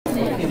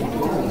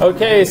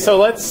Okay, so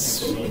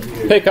let's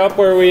pick up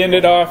where we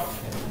ended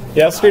off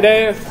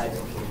yesterday.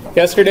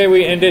 Yesterday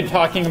we ended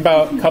talking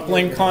about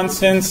coupling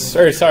constants,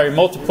 or sorry,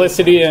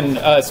 multiplicity and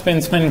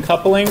spin-spin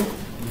coupling.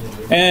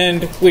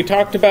 And we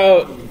talked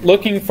about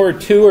looking for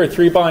 2 or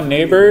 3 bond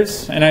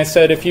neighbors. And I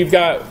said if you've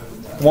got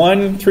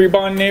 1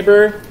 3-bond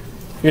neighbor,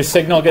 your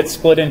signal gets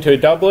split into a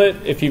doublet.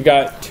 If you've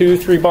got 2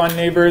 3-bond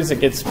neighbors, it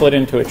gets split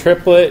into a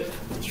triplet.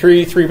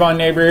 3 3-bond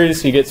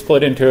neighbors, you get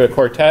split into a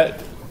quartet.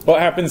 What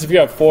happens if you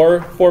have 4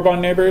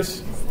 4-bond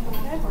neighbors?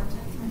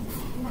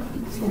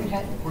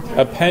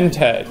 A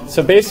pentet.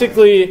 So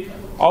basically,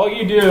 all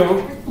you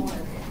do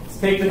is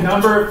take the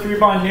number of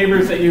 3-bond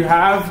neighbors that you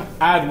have,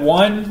 add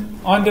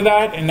 1 onto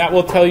that, and that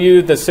will tell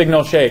you the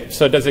signal shape.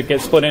 So does it get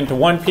split into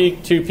 1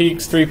 peak, 2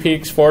 peaks, 3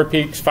 peaks, 4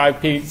 peaks,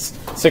 5 peaks,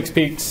 6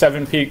 peaks,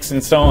 7 peaks,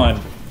 and so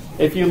on.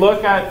 If you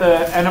look at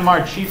the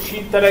NMR cheat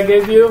sheet that I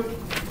gave you,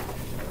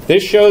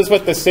 this shows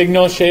what the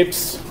signal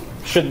shapes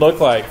should look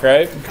like,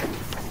 right?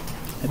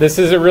 This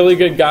is a really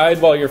good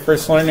guide while you're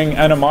first learning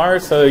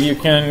NMR, so you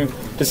can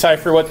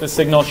decipher what the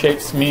signal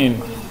shapes mean.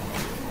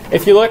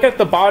 If you look at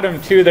the bottom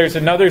too, there's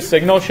another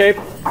signal shape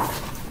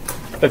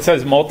that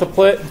says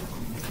multiplet.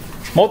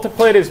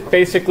 Multiplet is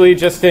basically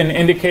just an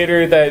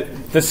indicator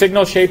that the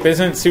signal shape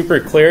isn't super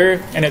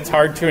clear and it's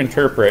hard to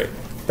interpret.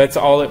 That's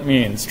all it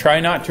means.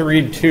 Try not to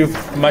read too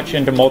much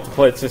into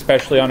multiplets,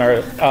 especially on our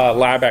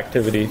lab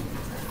activity.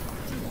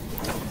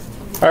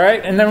 All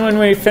right, and then when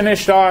we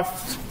finished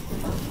off,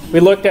 we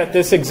looked at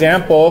this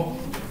example.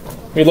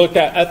 We looked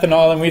at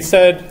ethanol, and we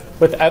said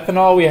with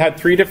ethanol we had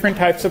 3 different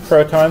types of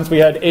protons. We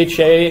had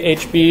HA,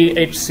 HB,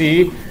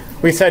 HC.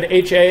 We said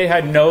HA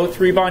had no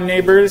 3-bond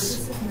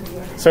neighbors,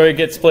 so it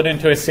gets split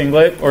into a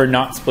singlet, or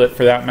not split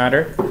for that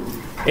matter.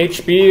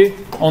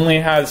 HB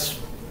only has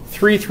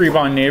 3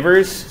 3-bond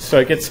neighbors, so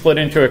it gets split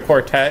into a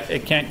quartet.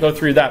 It can't go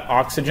through that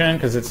oxygen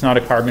because it's not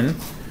a carbon.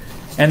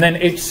 And then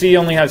HC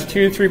only has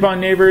 2 3-bond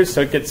neighbors,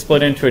 so it gets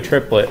split into a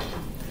triplet.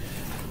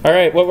 All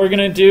right, what we're going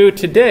to do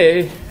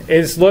today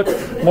is look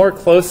more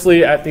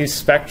closely at these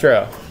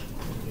spectra.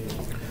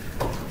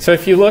 So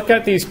if you look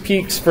at these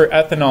peaks for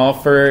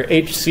ethanol, for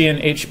HC and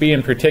HB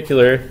in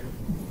particular,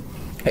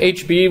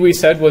 HB we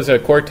said was a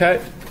quartet,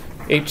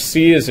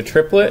 HC is a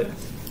triplet.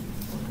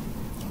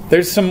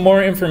 There's some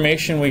more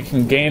information we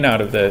can gain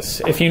out of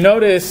this. If you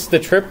notice, the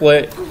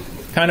triplet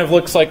kind of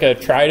looks like a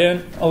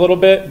trident a little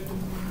bit,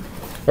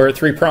 or a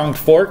 3-pronged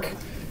fork.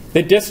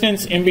 The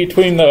distance in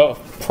between the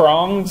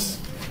prongs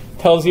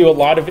tells you a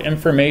lot of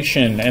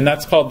information, and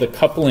that's called the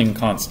coupling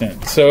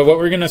constant. So what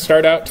we're going to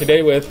start out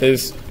today with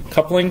is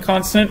coupling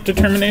constant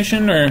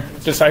determination, or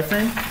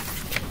deciphering.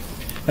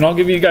 And I'll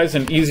give you guys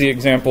an easy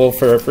example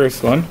for our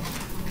first one.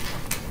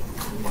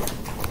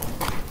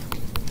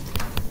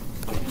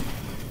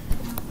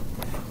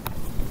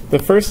 The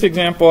first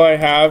example I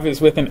have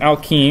is with an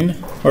alkene,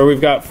 where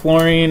we've got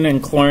fluorine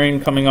and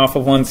chlorine coming off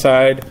of one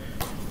side,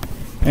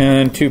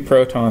 and 2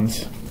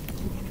 protons.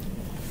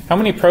 How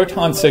many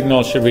proton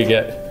signals should we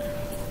get?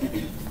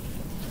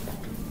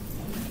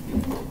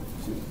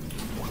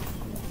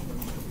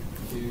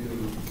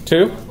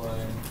 2?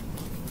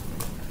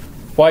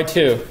 Why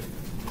 2?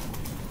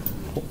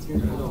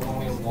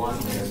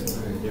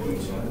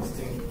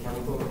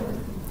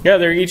 Yeah,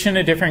 they're each in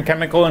a different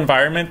chemical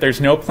environment. There's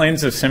no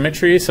planes of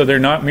symmetry, so they're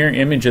not mirror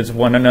images of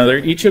one another.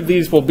 Each of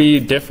these will be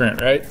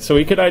different, right? So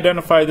we could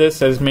identify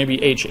this as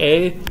maybe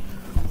HA.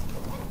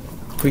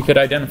 We could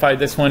identify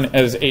this one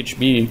as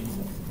HB.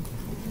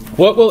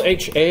 What will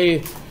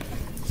HA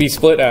be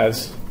split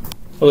as?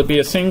 Will it be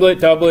a singlet,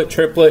 doublet,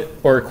 triplet,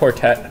 or a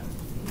quartet?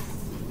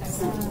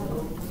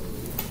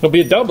 It'll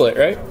be a doublet,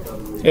 right?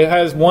 It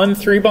has 1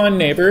 3-bond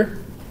neighbor.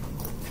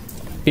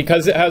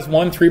 Because it has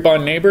 1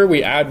 3-bond neighbor,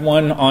 we add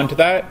 1 onto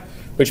that,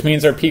 which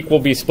means our peak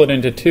will be split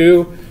into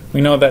 2.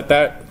 We know that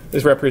that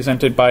is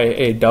represented by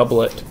a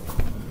doublet.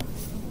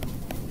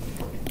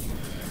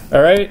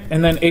 All right,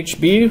 and then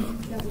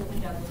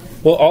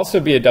HB will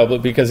also be a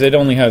doublet because it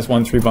only has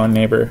 1 3-bond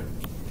neighbor.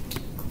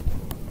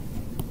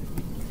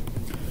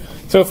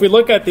 So if we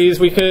look at these,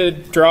 we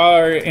could draw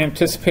our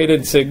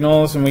anticipated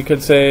signals, and we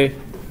could say,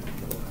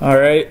 all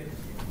right,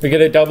 we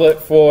get a doublet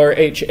for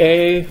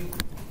HA.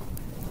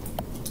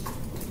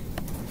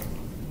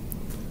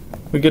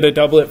 We get a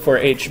doublet for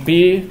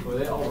HB. Were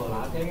they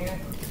overlapping?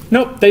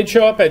 Nope, they'd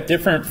show up at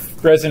different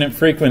resonant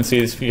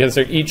frequencies because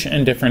they're each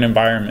in different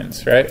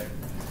environments, right?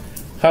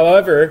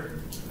 However,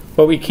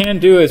 what we can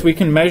do is we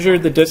can measure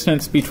the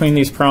distance between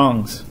these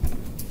prongs.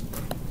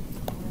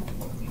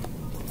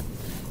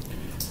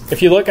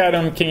 If you look at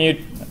them,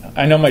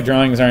 I know my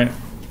drawings aren't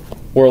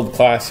world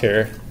class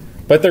here,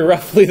 but they're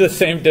roughly the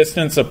same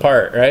distance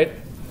apart, right?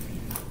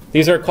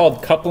 These are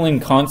called coupling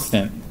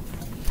constant.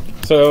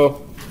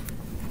 So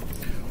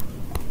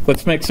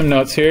let's make some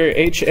notes here.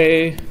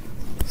 HA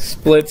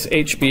splits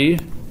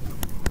HB.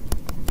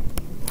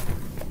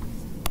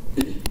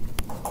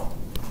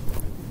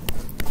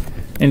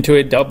 Into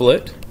a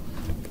doublet.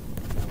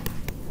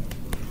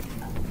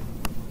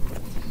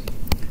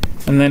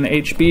 And then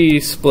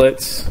HB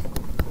splits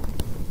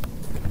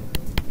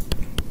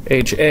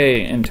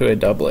HA into a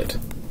doublet.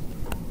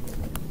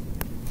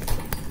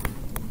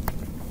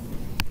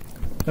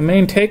 the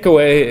main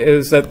takeaway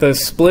is that the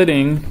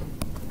splitting,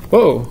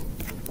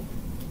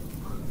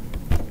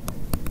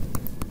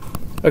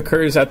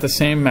 occurs at the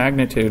same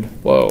magnitude.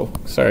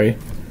 Sorry.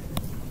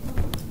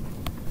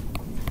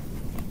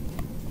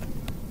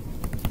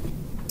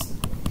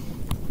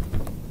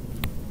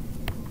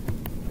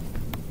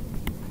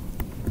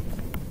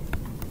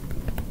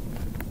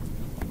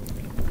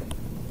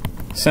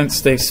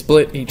 Since they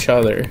split each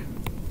other.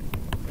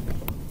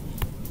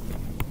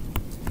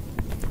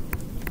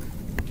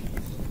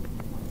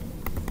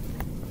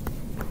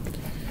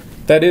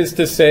 That is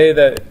to say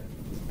that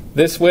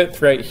this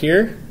width right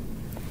here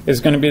is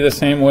going to be the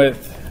same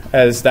width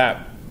as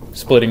that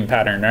splitting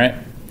pattern, right?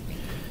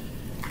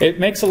 It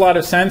makes a lot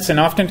of sense, and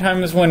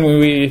oftentimes when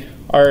we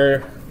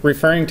are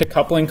referring to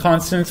coupling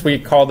constants, we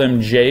call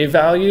them J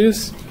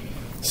values.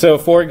 So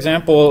for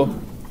example,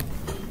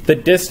 the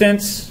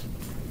distance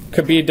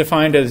could be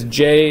defined as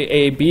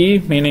JAB,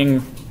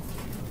 meaning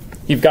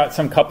you've got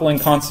some coupling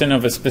constant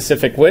of a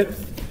specific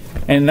width,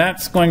 and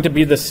that's going to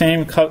be the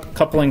same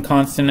coupling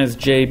constant as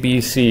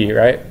JBC,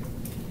 right?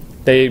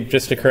 They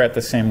just occur at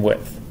the same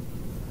width.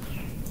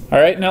 All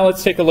right, now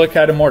let's take a look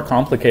at a more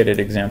complicated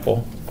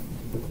example.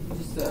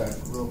 Just a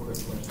real quick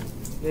question.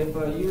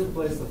 If you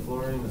replace the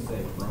fluorine with,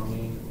 say,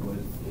 bromine, would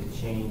it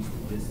change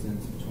the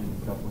distance between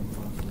the coupling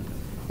constants?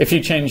 If you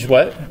change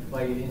what?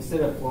 Like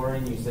instead of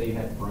fluorine, you say you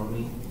had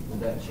bromine.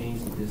 Would that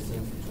change the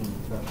distance between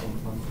the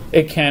coupling constants?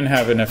 It can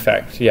have an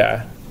effect,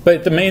 yeah.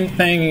 But the main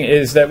thing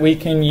is that we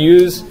can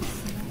use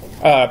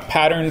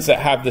patterns that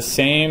have the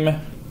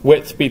same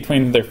width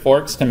between their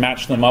forks to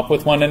match them up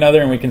with one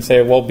another, and we can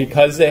say, well,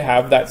 because they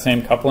have that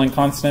same coupling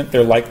constant,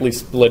 they're likely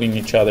splitting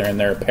each other and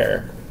they're a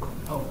pair.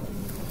 Oh.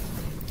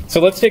 So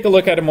let's take a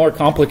look at a more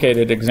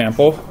complicated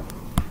example.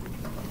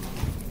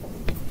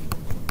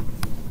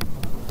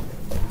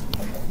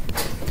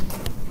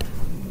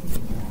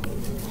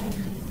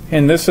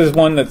 And this is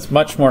one that's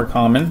much more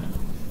common.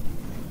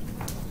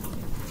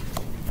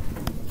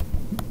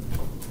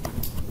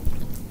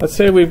 Let's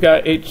say we've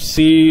got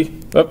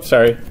HC, oops,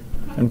 sorry,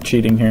 I'm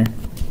cheating here.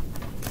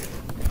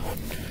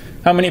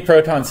 How many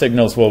proton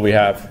signals will we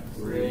have?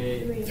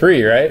 3.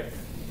 3, right?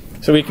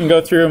 So we can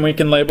go through and we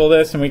can label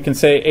this and we can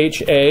say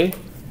HA,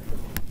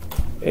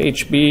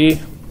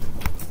 HB,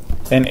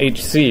 and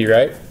HC,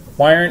 right?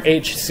 Why aren't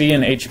HC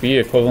and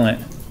HB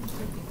equivalent?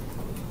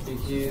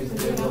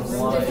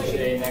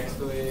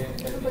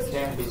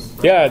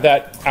 Yeah,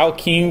 that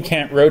alkene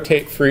can't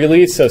rotate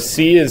freely, so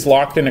C is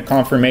locked in a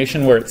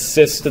conformation where it's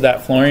cis to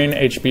that fluorine,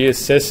 HB is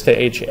cis to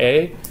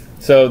HA,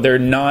 so they're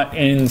not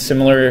in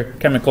similar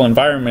chemical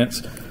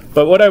environments.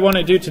 But what I want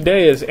to do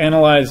today is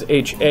analyze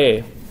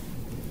HA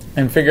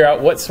and figure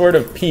out what sort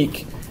of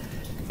peak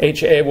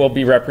HA will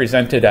be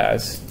represented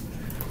as.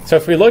 So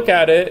if we look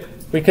at it,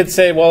 we could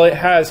say, well, it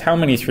has how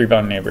many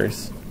 3-bond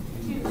neighbors?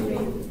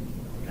 2.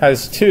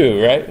 Has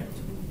 2, right?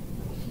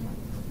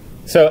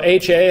 So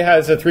HA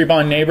has a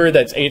 3-bond neighbor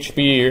that's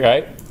HB,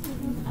 right?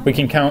 We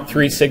can count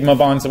 3 sigma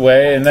bonds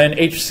away. And then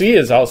HC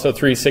is also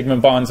 3 sigma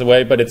bonds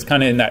away, but it's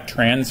kind of in that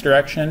trans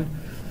direction.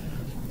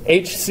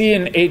 HC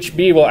and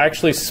HB will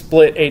actually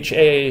split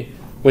HA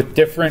with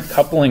different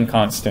coupling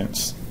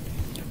constants.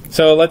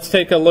 So let's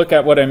take a look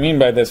at what I mean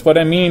by this. What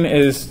I mean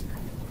is,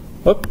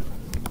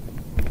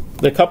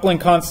 the coupling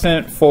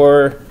constant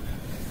for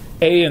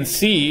A and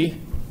C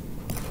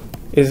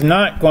is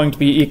not going to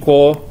be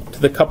equal to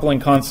the coupling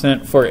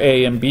constant for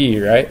A and B,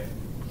 right?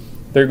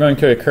 They're going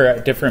to occur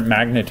at different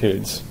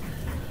magnitudes.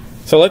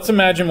 So let's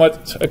imagine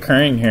what's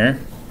occurring here.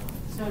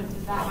 So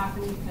does that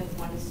happen because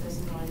one is cis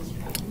and one is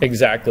trans?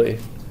 Exactly.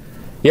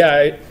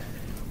 Yeah,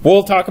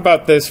 we'll talk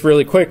about this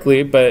really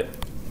quickly, but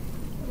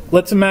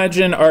let's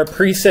imagine our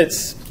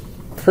pre-split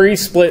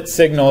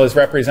signal is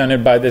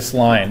represented by this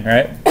line,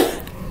 right?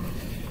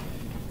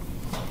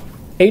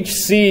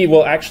 HC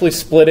will actually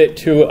split it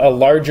to a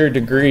larger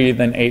degree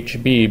than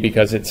HB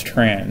because it's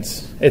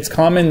trans. It's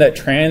common that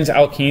trans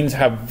alkenes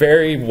have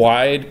very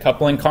wide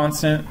coupling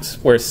constants,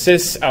 where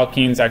cis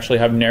alkenes actually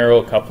have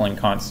narrow coupling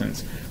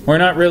constants. We're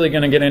not really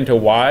going to get into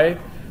why,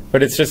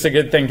 but it's just a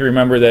good thing to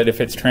remember that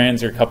if it's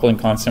trans, your coupling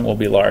constant will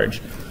be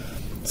large.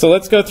 So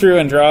let's go through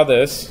and draw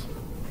this.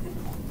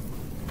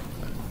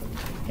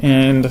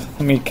 And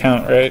let me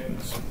count, right?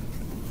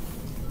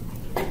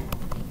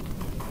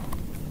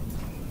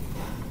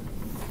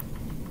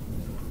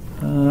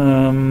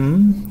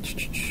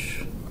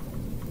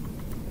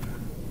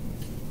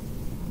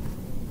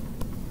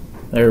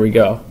 There we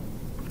go.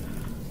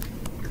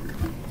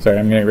 Sorry,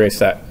 I'm going to erase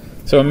that.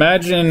 So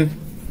imagine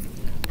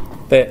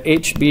that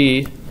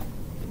HC,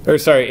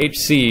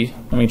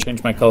 let me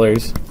change my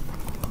colors,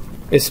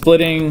 is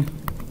splitting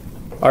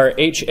our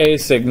HA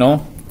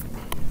signal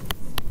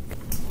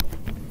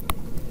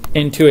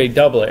into a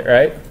doublet,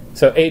 right?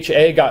 So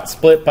HA got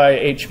split by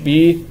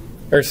HC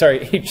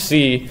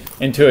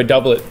into a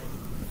doublet.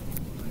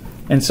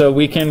 And so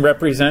we can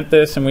represent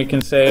this and we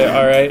can say,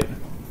 all right,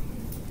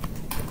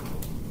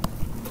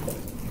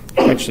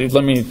 actually,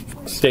 let me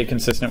stay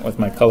consistent with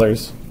my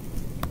colors.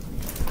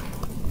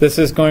 This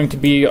is going to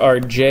be our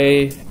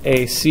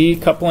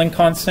JAC coupling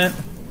constant.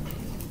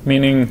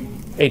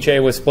 meaning HA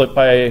was split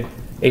by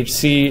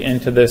HC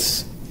into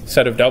this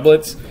set of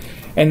doublets.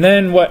 And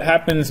then what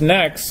happens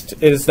next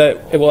is that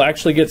it will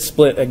actually get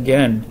split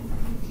again.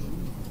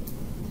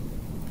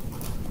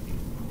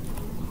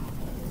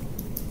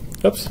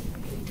 Oops.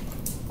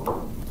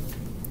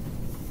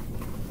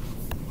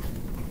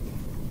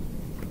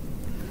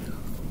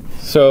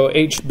 So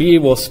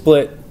HB will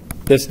split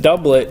this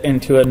doublet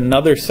into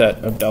another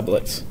set of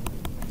doublets.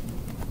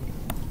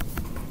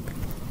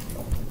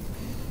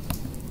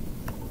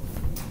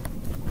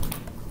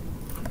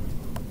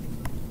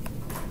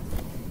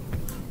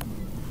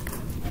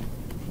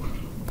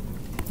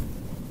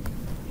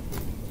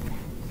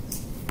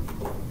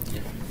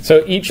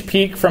 So each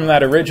peak from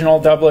that original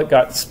doublet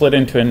got split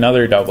into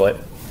another doublet.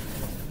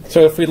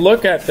 So if we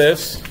look at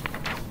this,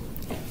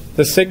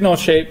 the signal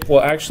shape will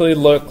actually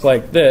look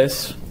like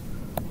this,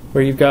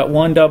 where you've got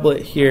one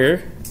doublet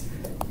here,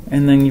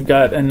 and then you've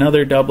got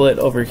another doublet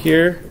over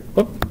here.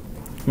 Whoop.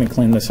 Let me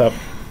clean this up.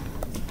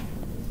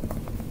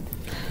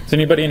 Does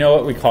anybody know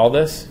what we call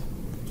this?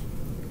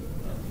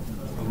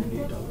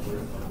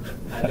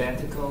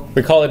 Identical.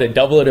 We call it a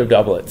doublet of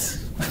doublets.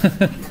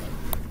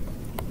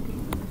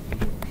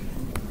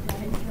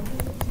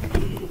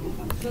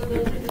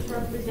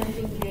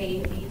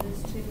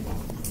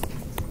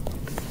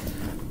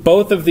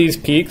 Both of these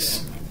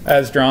peaks,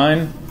 as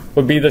drawn,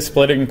 would be the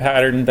splitting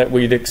pattern that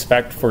we'd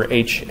expect for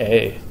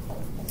HA.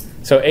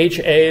 So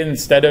HA,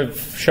 instead of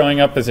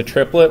showing up as a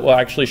triplet, will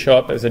actually show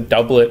up as a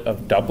doublet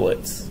of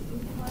doublets.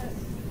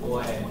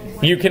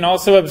 You can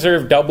also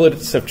observe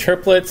doublets of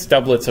triplets,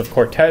 doublets of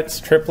quartets,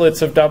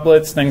 triplets of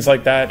doublets, things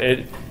like that.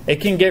 It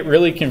can get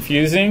really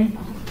confusing,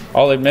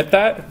 I'll admit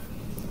that.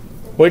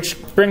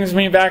 Which brings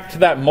me back to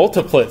that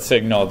multiplet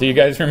signal. Do you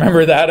guys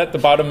remember that at the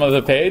bottom of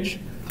the page?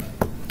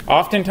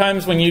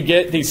 Oftentimes when you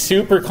get these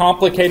super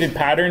complicated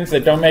patterns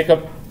that don't make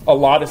a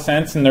lot of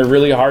sense and they're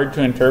really hard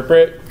to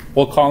interpret,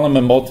 we'll call them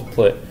a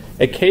multiplet.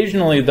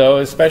 Occasionally though,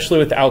 especially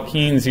with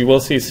alkenes, you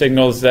will see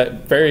signals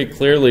that very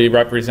clearly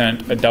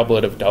represent a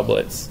doublet of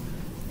doublets.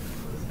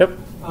 Yep?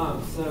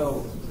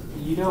 So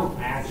you don't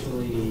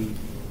actually,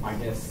 I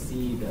guess,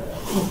 see the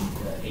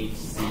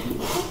HC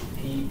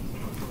peak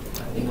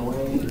in a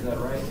way, is that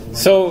right?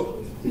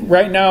 So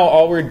right now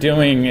all we're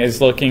doing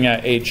is looking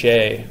at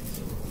HA.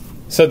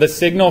 So the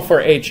signal for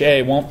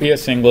HA won't be a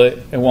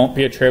singlet, it won't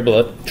be a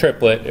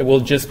triplet, it will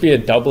just be a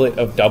doublet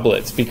of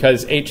doublets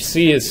because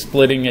HC is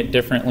splitting it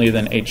differently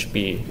than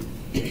HB.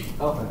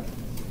 Okay.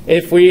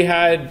 If we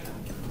had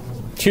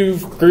two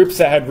groups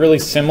that had really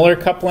similar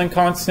coupling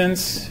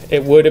constants,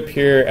 it would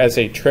appear as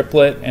a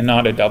triplet and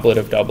not a doublet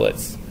of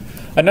doublets.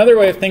 Another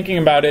way of thinking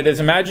about it is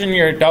imagine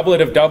your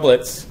doublet of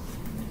doublets.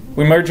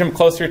 We merge them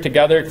closer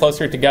together,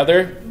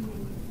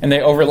 and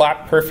they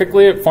overlap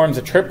perfectly, it forms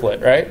a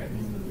triplet, right?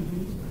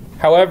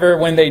 However,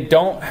 when they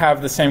don't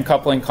have the same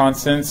coupling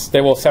constants,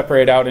 they will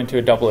separate out into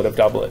a doublet of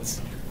doublets.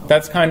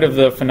 That's kind of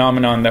the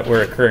phenomenon that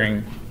we're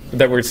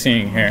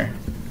seeing here.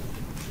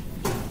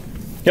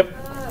 Yep.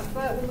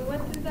 But when we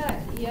went through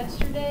that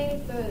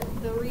yesterday,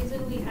 the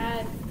reason we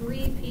had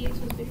 3 peaks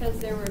was because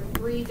there were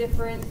 3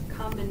 different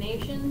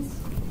combinations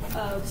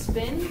of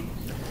spin.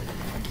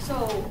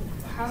 So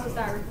how does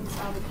that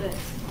reconcile with this?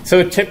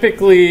 So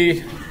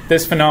typically,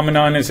 this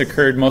phenomenon is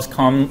observed most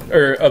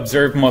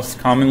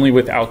commonly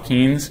with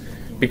alkenes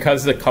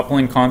because the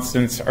coupling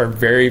constants are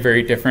very,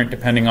 very different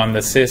depending on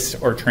the cis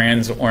or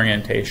trans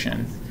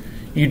orientation.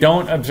 You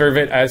don't observe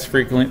it as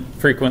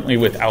frequently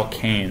with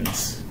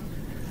alkanes.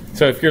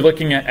 So if you're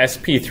looking at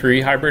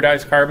sp3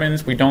 hybridized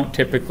carbons, we don't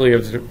typically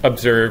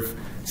observe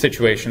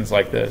situations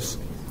like this.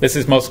 This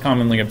is most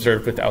commonly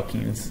observed with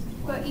alkenes.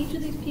 But each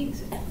of these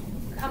peaks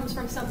comes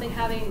from something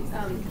having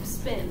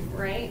spin,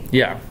 right?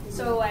 Yeah.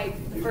 So like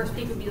the first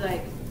peak would be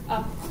like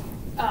up,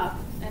 up,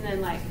 and then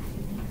like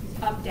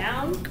up,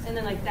 down, and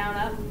then like down,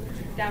 up,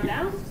 down,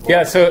 down?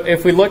 Yeah, so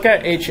if we look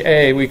at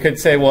HA, we could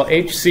say, well,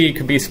 HC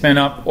could be spin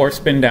up or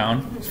spin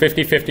down. It's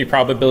 50-50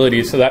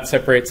 probability, so that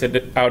separates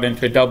it out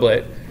into a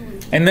doublet.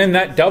 And then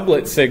that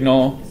doublet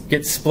signal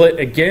gets split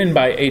again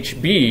by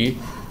HB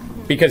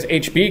because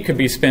HB could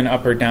be spin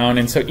up or down.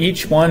 And so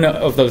each one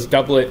of those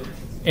doublet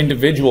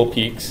individual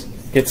peaks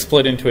gets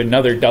split into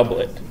another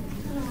doublet.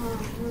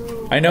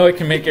 I know it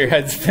can make your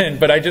head spin,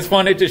 but I just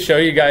wanted to show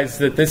you guys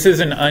that this is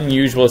an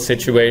unusual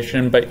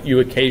situation, but you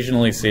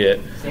occasionally see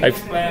it.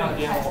 Because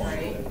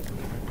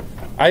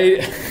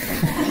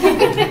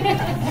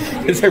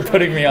they're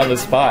putting me on the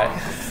spot.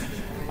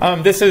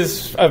 This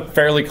is a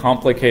fairly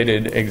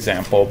complicated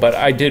example, but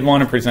I did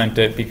want to present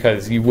it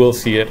because you will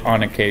see it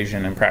on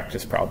occasion in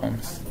practice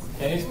problems.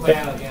 Can you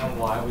explain again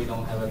why we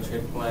don't have a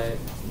triplet?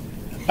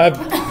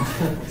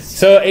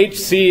 So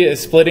HC is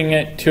splitting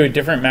it to a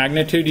different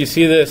magnitude. You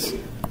see this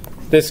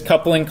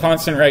coupling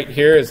constant right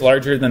here is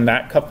larger than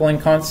that coupling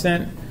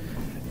constant.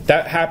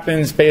 That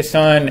happens based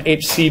on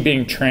HC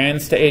being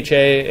trans to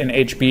HA and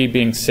HB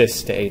being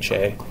cis to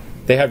HA.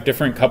 They have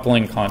different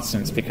coupling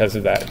constants because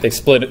of that. They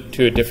split it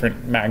to a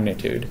different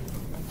magnitude.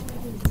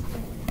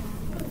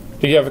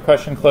 Do you have a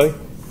question, Chloe? So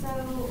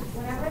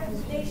whenever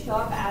they show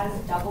up as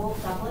doublets,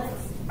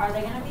 are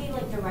they going to be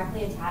like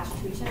directly attached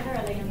to each other? Or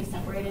are they going to be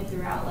separated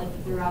throughout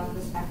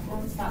the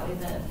spectrum? So that way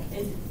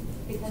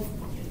because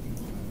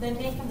then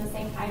being from the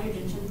same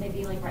hydrogen, shouldn't they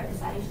be like right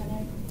beside each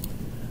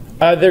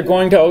other? They're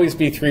going to always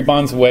be 3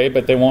 bonds away,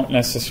 but they won't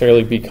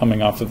necessarily be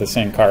coming off of the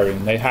same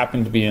carbon. They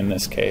happen to be in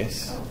this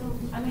case.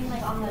 I mean,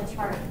 like on the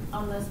chart,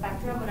 on the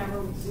spectrum,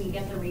 whenever we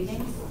get the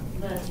readings,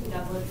 the 2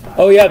 doublets are...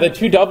 Oh yeah, the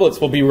 2 doublets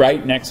will be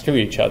right next to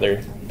each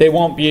other. They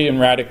won't be in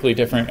radically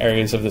different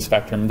areas of the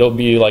spectrum. They'll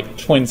be like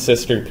twin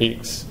sister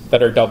peaks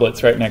that are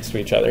doublets right next to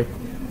each other.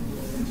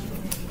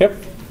 Yep.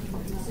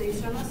 So you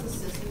showed us a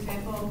cis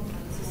example,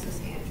 and this is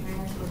cis and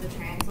trans. Would the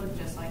trans look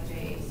just like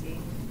JAC?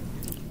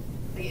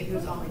 Like if it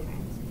was only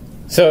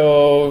trans?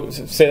 So,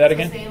 say that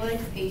again? So say like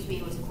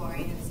HB was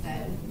chlorine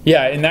instead.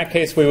 Yeah, in that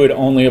case we would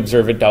only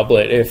observe a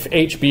doublet. If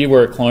HB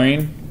were a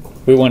chlorine,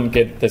 we wouldn't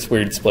get this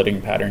weird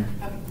splitting pattern.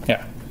 Okay.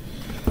 Yeah.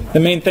 The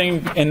main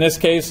thing in this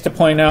case to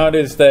point out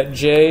is that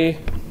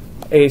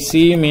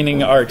JAC,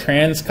 meaning our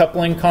trans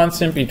coupling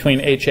constant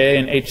between HA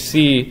and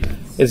HC,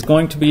 is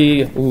going to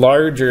be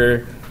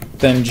larger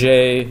than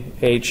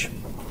JH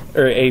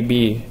or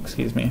AB,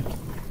 excuse me.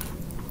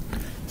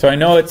 So I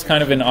know it's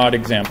kind of an odd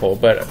example,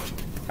 but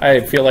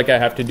I feel like I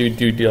have to do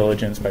due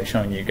diligence by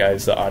showing you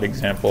guys the odd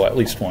example at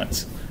least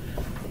once.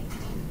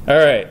 All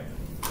right.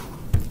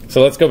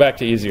 So let's go back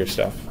to easier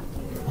stuff.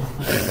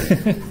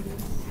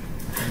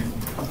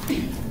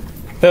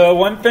 The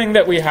one thing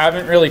that we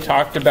haven't really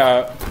talked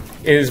about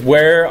is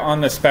where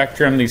on the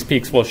spectrum these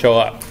peaks will show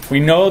up. We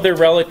know their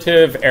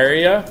relative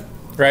area,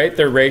 right?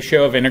 Their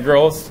ratio of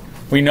integrals.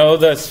 We know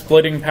the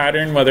splitting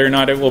pattern, whether or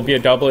not it will be a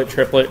doublet,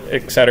 triplet,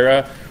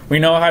 etc. We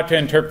know how to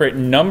interpret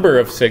number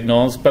of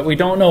signals, but we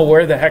don't know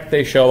where the heck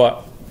they show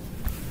up.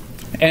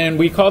 And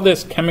we call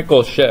this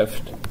chemical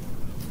shift.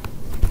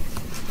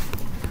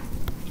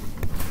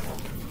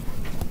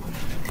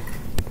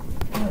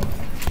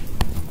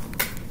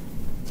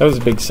 That was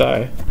a big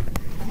sigh.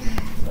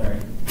 Sorry.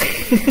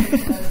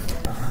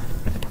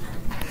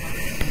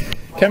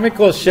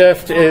 Chemical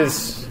shift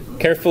is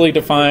carefully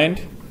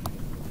defined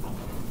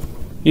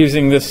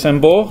using this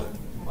symbol.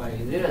 Wait,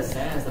 is it a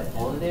sentence that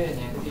positive and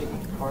negative,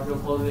 partial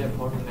positive,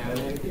 partial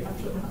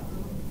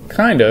negative?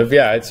 Kind of,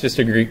 yeah, it's just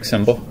a Greek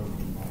symbol.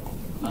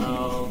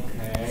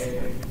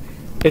 Okay.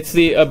 It's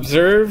the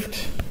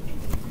observed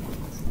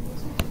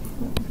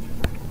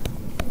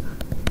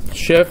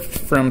shift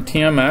from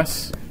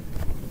TMS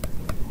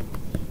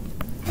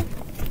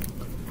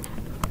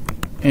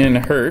in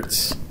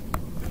hertz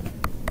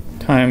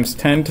times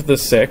 10 to the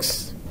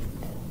 6th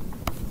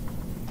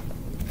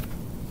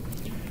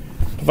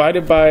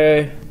divided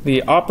by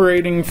the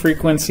operating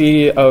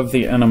frequency of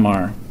the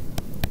NMR.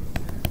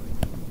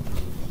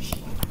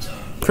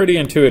 Pretty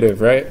intuitive,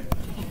 right?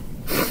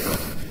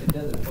 It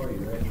does it for you,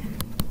 right?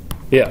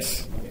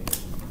 Yes.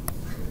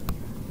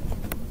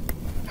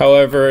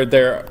 However,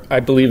 there, I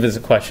believe, is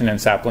a question in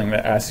Sapling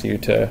that asks you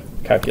to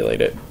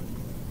calculate it.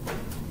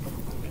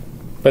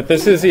 But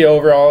this is the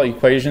overall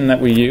equation that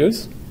we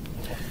use.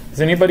 Does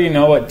anybody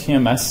know what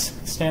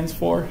TMS stands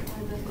for?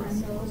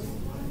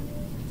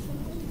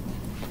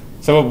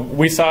 So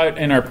we saw it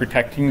in our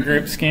protecting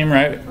group scheme,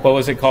 right? What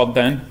was it called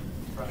then?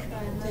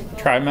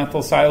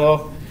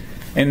 Trimethylsilo.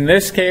 In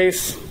this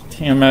case,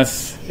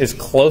 TMS is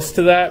close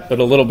to that, but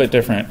a little bit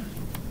different.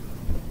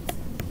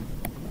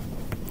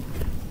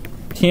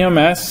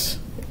 TMS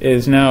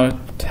is now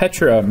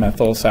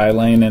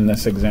tetramethylsilane in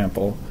this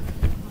example.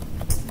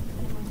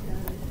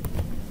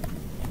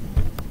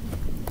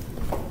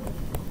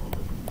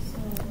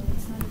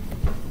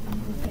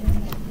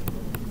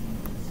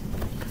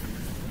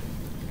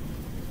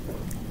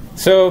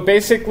 So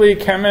basically,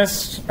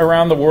 chemists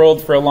around the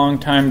world for a long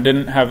time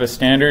didn't have a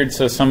standard.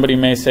 So somebody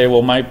may say,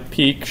 well, my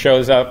peak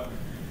shows up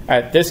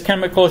at this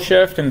chemical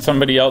shift, and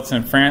somebody else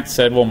in France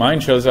said, well, mine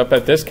shows up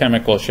at this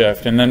chemical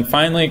shift. And then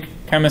finally,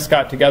 chemists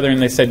got together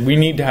and they said, we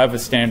need to have a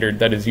standard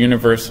that is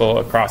universal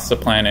across the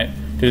planet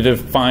to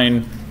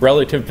define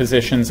relative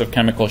positions of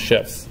chemical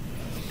shifts.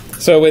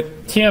 So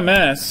with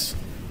TMS,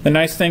 the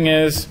nice thing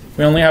is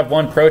we only have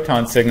one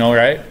proton signal,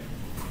 right?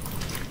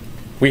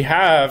 We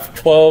have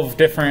 12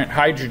 different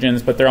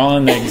hydrogens, but they're all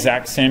in the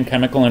exact same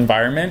chemical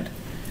environment.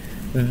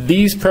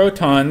 These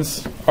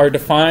protons are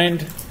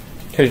defined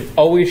to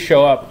always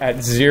show up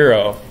at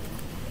 0.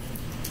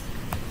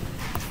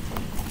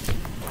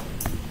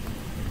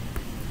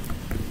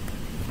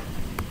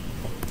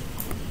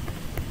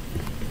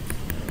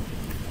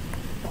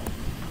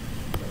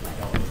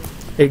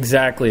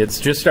 Exactly, it's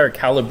just our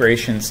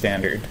calibration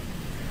standard.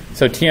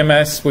 So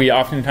TMS, we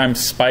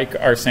oftentimes spike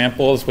our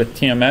samples with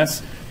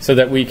TMS so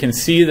that we can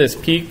see this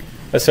peak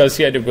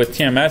associated with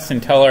TMS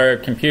and tell our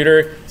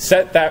computer,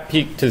 set that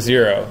peak to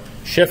 0.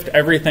 Shift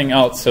everything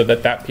else so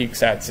that that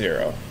peak's at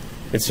 0.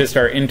 It's just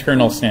our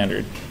internal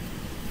standard.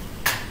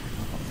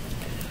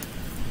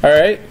 All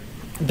right.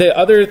 The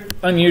other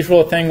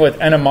unusual thing with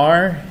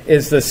NMR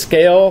is the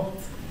scale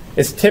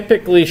is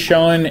typically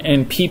shown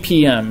in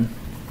ppm.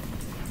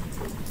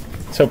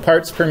 So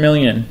parts per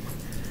million.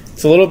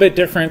 It's a little bit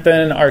different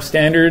than our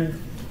standard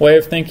way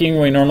of thinking.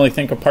 We normally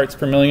think of parts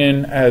per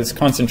million as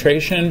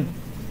concentration,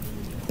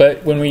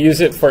 but when we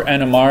use it for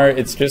NMR,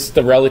 it's just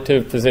the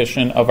relative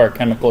position of our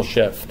chemical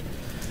shift.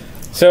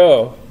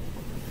 So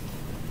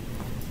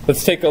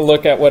let's take a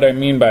look at what I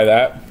mean by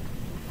that.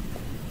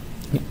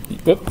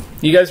 Whoop.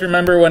 You guys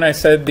remember when I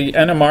said the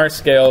NMR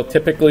scale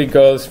typically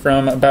goes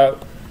from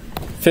about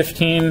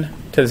 15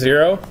 to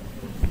 0?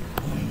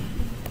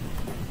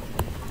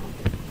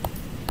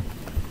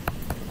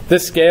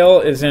 This scale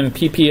is in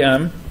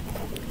ppm,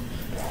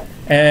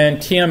 and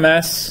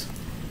TMS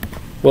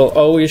will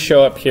always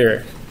show up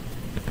here.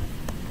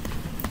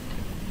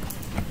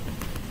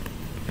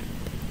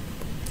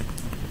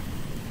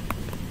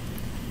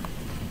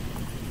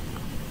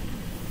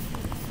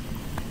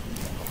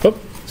 Oop,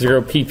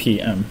 0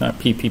 ppm, not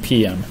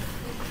pppm.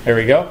 There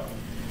we go.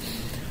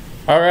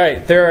 All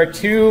right, there are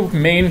two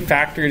main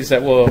factors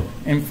that will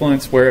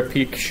influence where a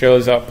peak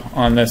shows up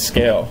on this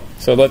scale.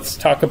 So let's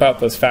talk about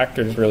those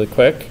factors really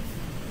quick.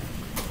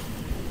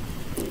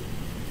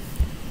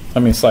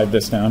 Let me slide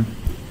this down.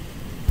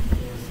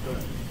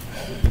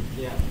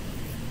 Yeah,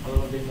 a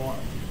little bit more.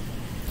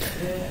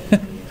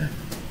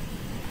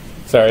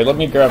 Sorry, let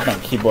me grab my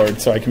keyboard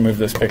so I can move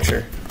this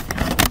picture.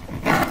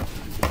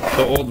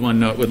 The old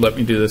OneNote would let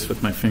me do this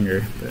with my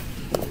finger. But.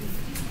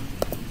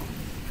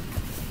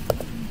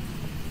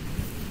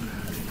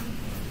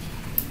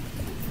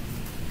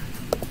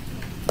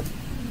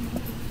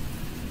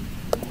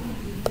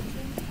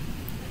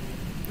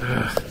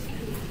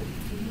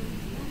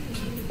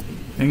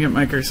 Dang it,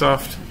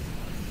 Microsoft.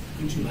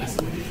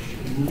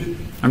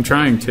 I'm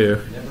trying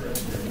to.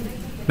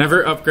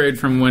 Never upgrade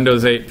from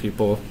Windows 8,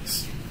 people.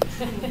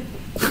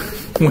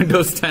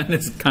 Windows 10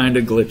 is kind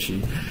of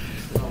glitchy.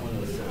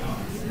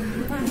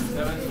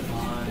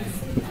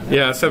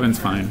 Yeah, 7's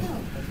fine.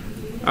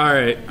 All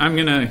right, I'm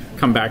going to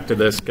come back to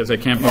this because I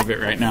can't move it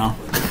right now.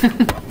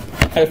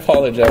 I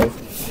apologize.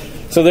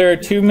 So there are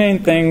two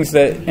main things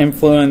that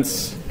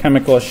influence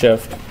chemical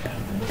shift.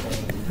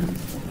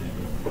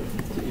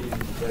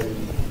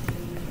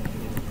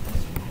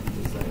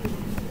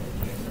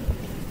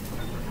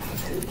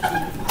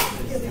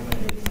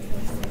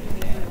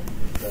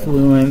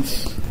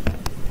 Influence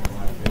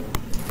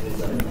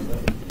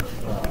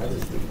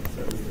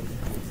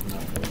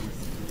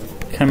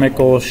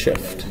chemical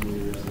shift.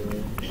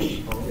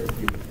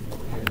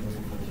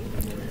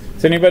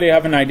 Does anybody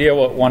have an idea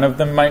what one of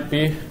them might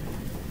be?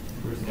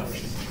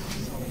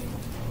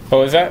 What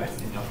was that?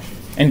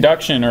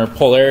 Induction or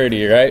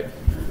polarity, right?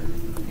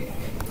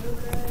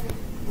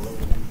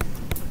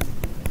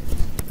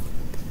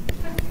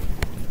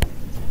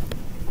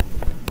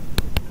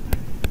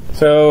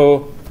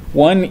 So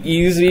one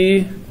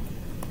easy,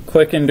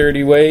 quick and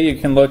dirty way you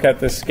can look at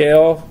the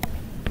scale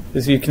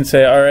is you can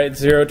say, all right,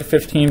 0 to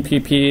 15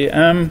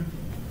 ppm.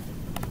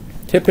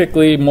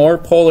 Typically, more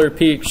polar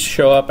peaks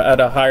show up at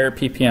a higher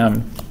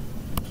ppm.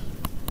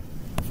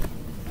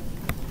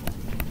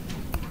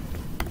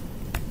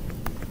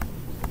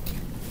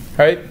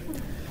 Right?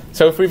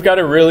 So if we've got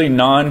a really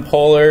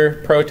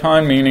non-polar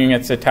proton, meaning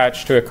it's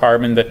attached to a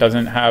carbon that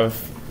doesn't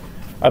have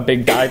a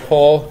big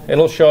dipole,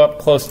 it'll show up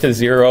close to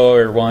 0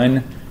 or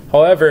 1.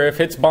 However,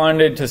 if it's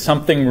bonded to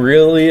something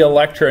really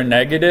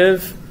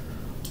electronegative,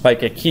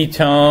 like a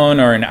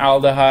ketone or an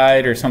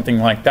aldehyde or something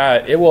like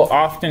that, it will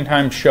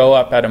oftentimes show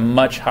up at a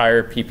much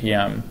higher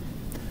ppm.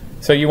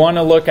 So you want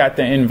to look at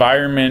the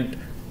environment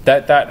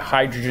that that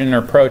hydrogen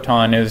or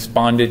proton is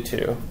bonded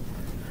to.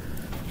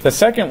 The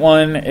second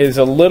one is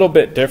a little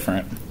bit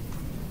different.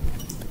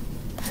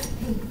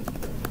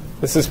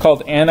 This is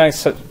called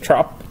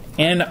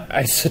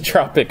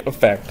anisotropic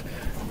effect.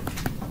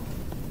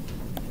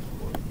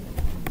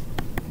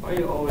 Why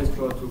you always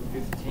go to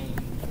 15?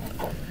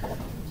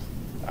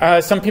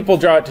 Some people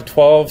draw it to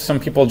 12, some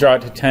people draw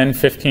it to 10.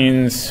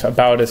 15's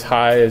about as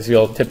high as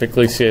you'll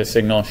typically see a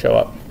signal show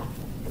up.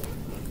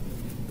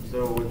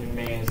 So what you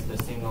mean is the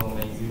signal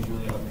may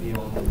usually appear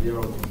on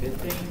 0 to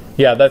 15?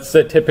 Yeah, that's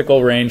the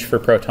typical range for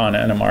proton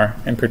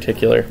NMR in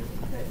particular. Does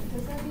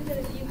that mean that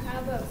if you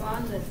have a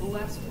bond that's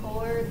less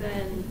polar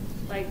than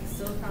like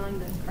silicon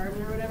than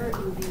carbon or whatever, it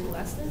would be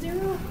less than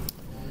 0?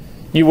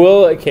 You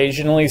will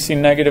occasionally see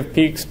negative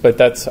peaks, but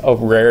that's a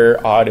rare,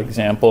 odd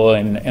example.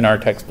 In our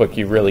textbook,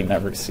 you really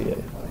never see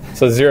it.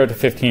 So 0 to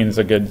 15 is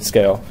a good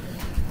scale.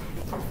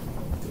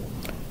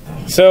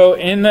 So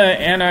in the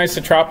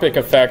anisotropic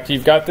effect,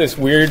 you've got this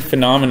weird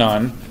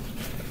phenomenon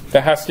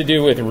that has to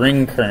do with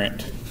ring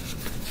current.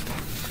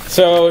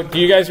 So do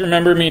you guys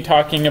remember me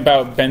talking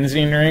about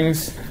benzene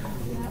rings?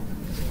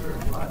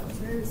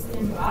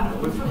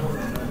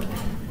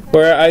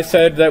 Where I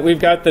said that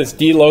we've got this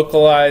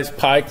delocalized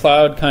pi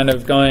cloud kind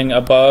of going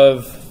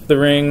above the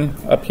ring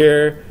up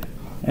here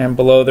and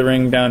below the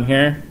ring down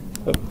here.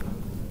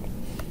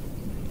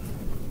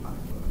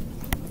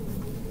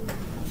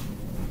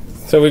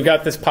 So we've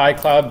got this pi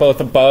cloud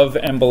both above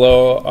and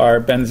below our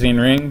benzene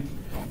ring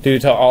due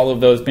to all of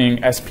those being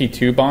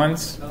sp2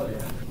 bonds.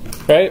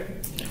 Right?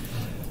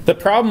 The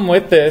problem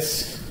with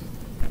this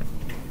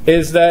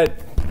is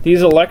that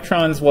these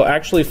electrons will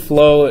actually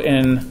flow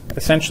in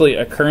essentially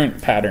a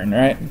current pattern,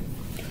 right?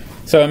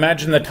 So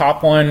imagine the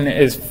top one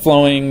is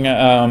flowing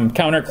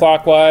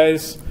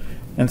counterclockwise,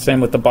 and same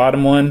with the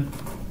bottom one.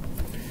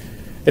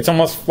 It's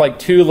almost like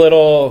two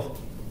little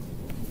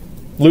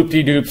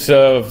loop-de-doops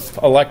of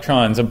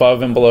electrons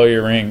above and below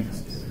your ring.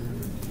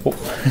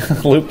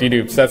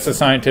 Loop-de-doops, that's the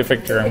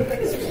scientific term.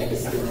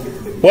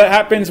 What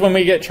happens when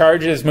we get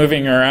charges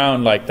moving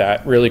around like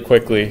that really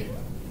quickly?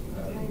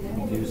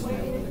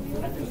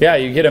 Yeah,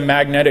 you get a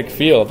magnetic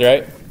field,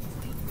 right?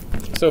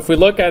 So if we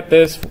look at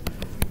this,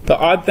 the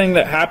odd thing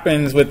that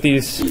happens with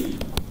these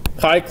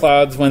pi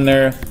clouds when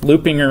they're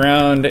looping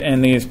around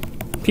in these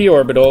p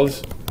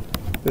orbitals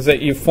is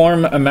that you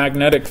form a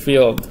magnetic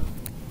field.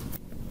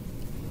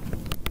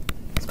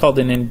 It's called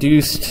an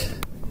induced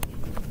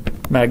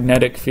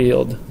magnetic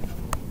field.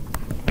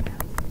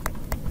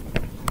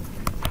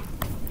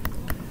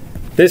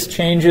 This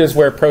changes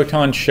where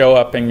protons show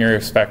up in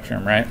your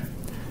spectrum, right?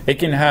 It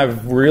can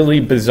have really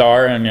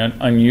bizarre and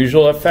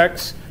unusual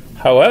effects.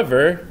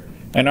 However,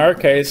 in our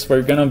case,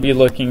 we're going to be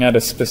looking at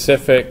a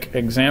specific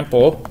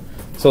example.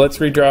 So let's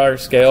redraw our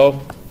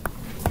scale.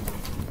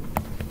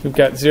 We've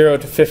got 0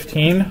 to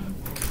 15.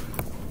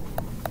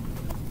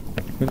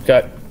 We've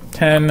got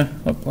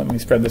 10. Oh, let me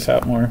spread this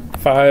out more.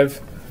 5.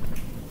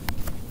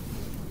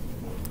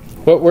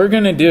 What we're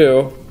going to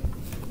do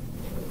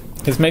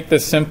is make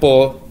this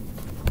simple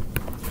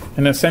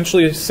and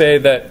essentially say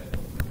that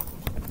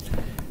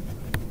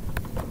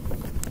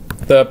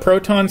the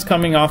protons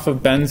coming off of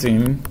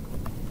benzene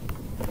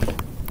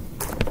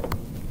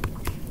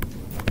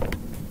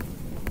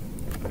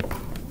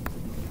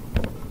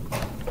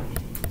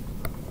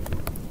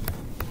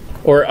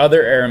or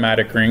other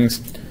aromatic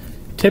rings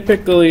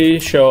typically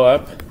show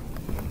up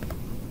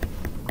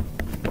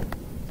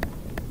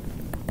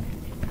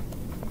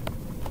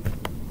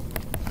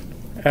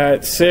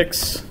at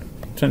 6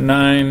 to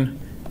 9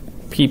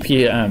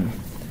 ppm.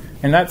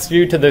 And that's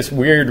due to this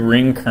weird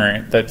ring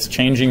current that's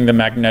changing the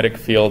magnetic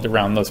field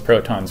around those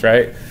protons,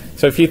 right?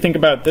 So if you think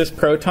about this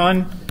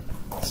proton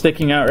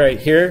sticking out right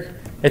here,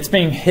 it's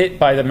being hit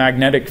by the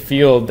magnetic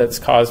field that's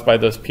caused by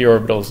those p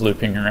orbitals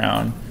looping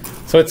around.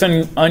 So it's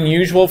an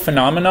unusual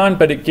phenomenon,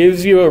 but it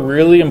gives you a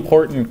really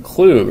important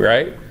clue,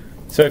 right?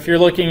 So if you're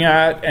looking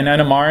at an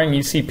NMR and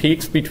you see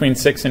peaks between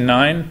 6 and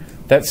 9,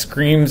 that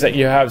screams that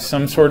you have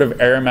some sort of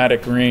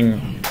aromatic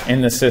ring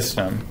in the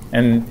system.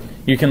 And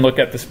you can look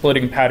at the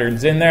splitting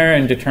patterns in there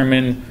and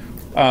determine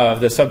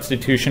the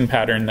substitution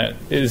pattern that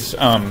is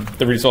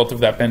the result of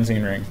that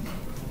benzene ring.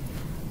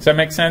 Does that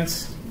make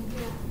sense?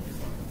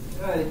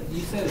 You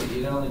said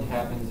it only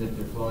happens if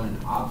they're flowing in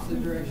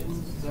opposite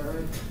directions, is that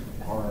right?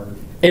 Or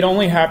it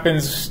only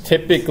happens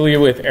typically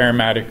with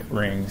aromatic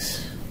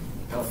rings.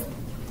 okay.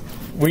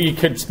 We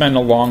could spend a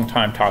long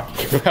time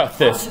talking about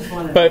this.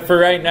 But for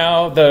right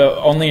now, the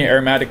only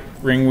aromatic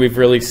ring we've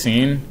really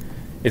seen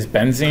is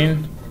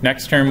benzene.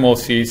 Next term, we'll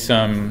see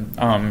some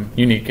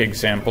unique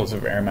examples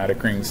of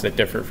aromatic rings that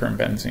differ from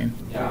benzene.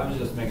 Yeah, I was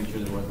just making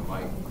sure there wasn't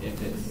like,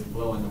 if it's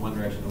blowing in one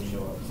direction, it'll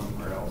show up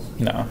somewhere else.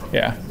 No,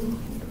 yeah.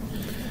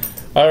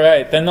 All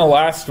right, then the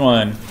last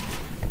one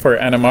for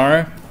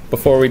NMR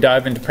before we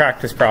dive into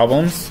practice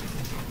problems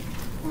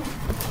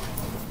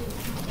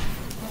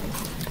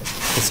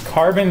is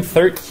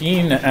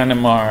carbon-13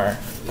 NMR.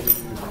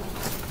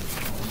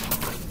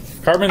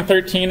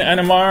 Carbon-13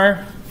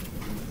 NMR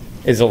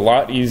is a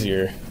lot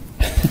easier.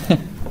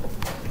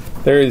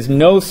 There is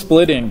no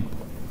splitting,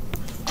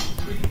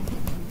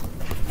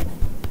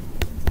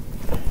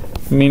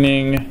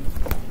 meaning,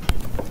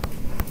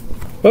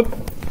 whoop,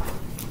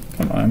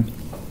 come on.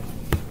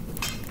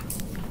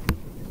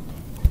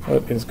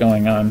 What is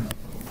going on?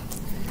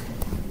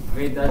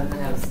 It doesn't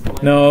have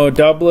split. No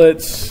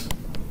doublets,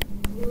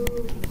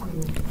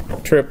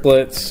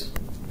 triplets,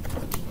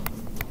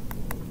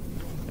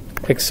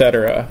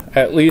 etc.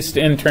 At least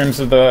in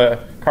terms of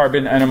the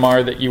carbon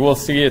NMR that you will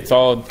see, it's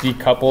all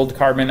decoupled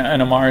carbon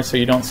NMR, so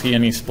you don't see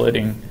any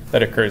splitting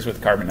that occurs with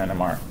carbon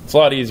NMR. It's a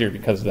lot easier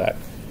because of that.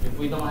 If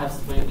we don't have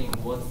splitting,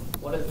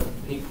 what is the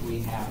peak we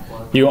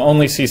have? You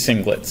only see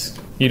singlets.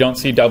 You don't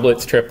see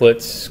doublets,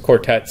 triplets,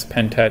 quartets,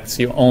 pentets.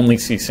 You only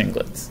see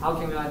singlets. How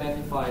can we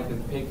identify the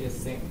peak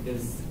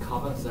is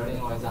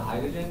carbon-13 or is it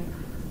hydrogen?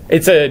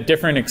 It's a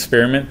different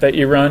experiment that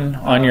you run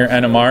on your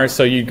NMR.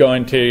 So you go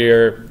into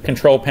your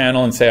control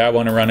panel and say, I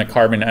want to run a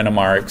carbon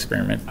NMR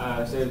experiment.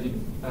 So the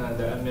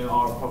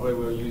NMR probably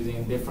we're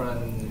using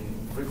different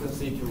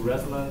frequency to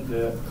resonate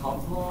the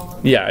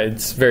compound? Yeah,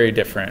 it's very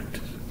different.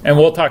 And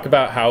we'll talk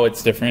about how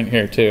it's different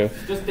here too.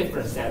 Just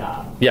different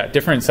setup. Yeah,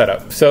 different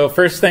setup. So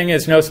first thing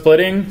is no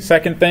splitting.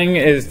 Second thing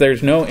is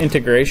there's no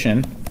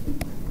integration.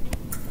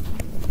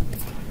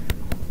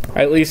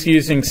 At least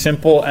using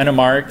simple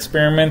NMR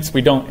experiments,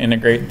 we don't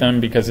integrate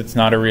them because it's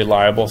not a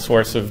reliable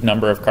source of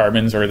number of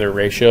carbons or their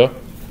ratio.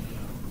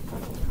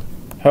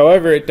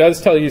 However, it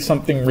does tell you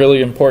something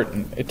really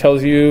important. It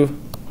tells you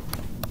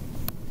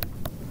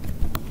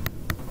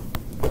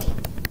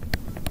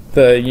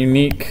the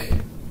unique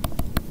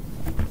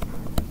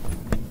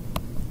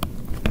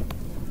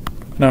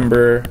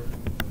number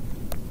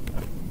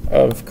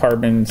of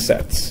carbon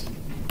sets.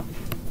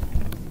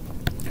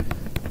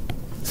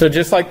 So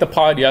just like the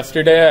pod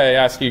yesterday,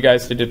 I asked you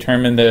guys to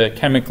determine the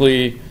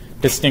chemically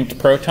distinct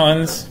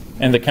protons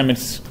and the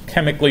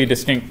chemically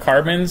distinct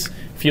carbons.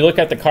 If you look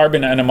at the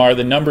carbon NMR,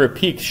 the number of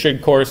peaks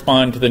should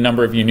correspond to the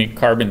number of unique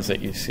carbons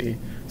that you see.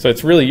 So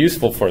it's really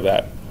useful for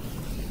that.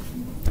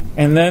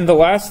 And then the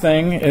last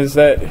thing is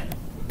that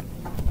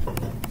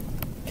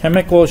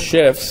chemical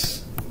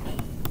shifts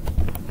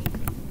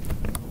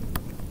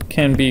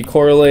can be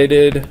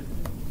correlated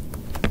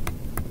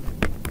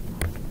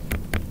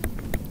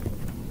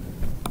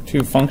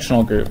to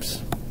functional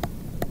groups.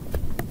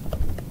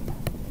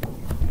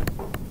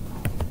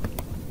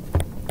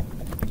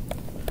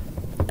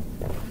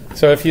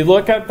 So if you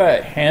look at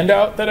that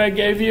handout that I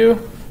gave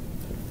you,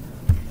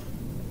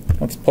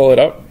 let's pull it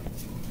up.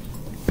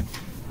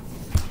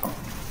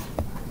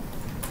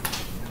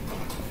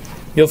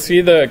 You'll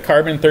see the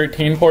carbon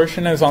 13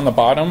 portion is on the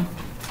bottom.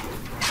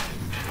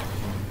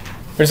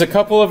 There's a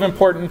couple of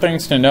important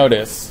things to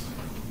notice.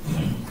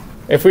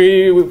 If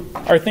we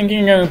are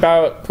thinking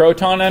about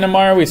proton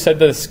NMR, we said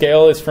the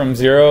scale is from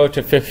 0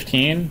 to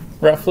 15,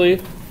 roughly.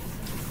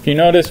 If you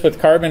notice with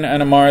carbon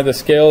NMR, the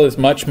scale is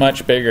much,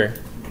 much bigger.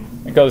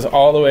 It goes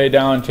all the way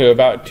down to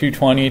about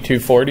 220,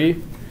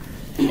 240.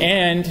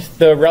 And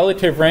the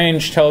relative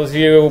range tells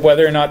you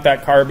whether or not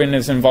that carbon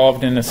is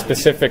involved in a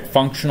specific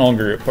functional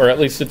group, or at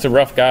least it's a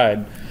rough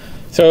guide.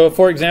 So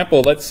for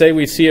example, let's say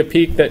we see a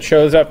peak that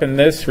shows up in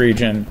this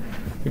region.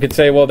 We could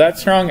say, well, that's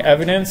strong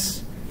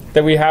evidence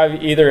that we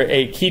have either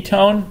a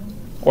ketone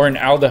or an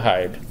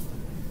aldehyde.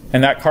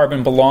 And that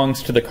carbon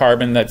belongs to the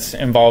carbon that's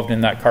involved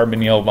in that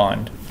carbonyl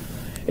bond.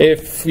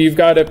 If you've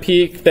got a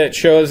peak that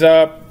shows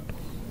up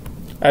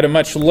at a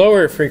much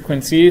lower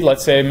frequency,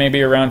 let's say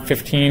maybe around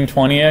 15,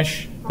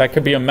 20-ish, that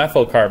could be a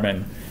methyl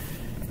carbon.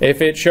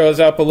 If it shows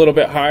up a little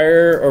bit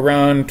higher,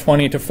 around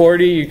 20 to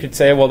 40, you could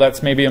say, well,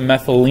 that's maybe a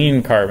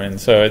methylene carbon,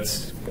 so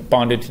it's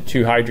bonded to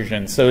 2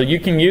 hydrogens. So you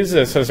can use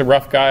this as a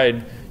rough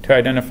guide to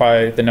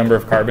identify the number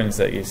of carbons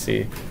that you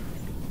see.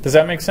 Does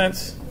that make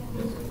sense?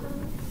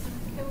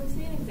 Can we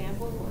see an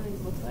example of what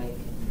these look like?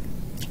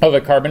 Of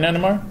a carbon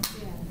NMR?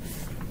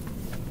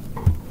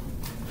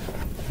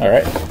 Yeah. All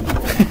right.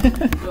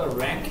 The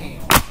ranking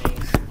of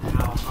things,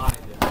 how high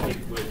the peak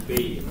would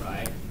be,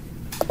 right?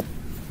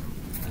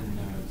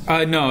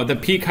 No, the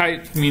peak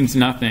height means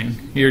nothing.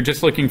 You're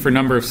just looking for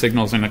number of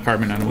signals in a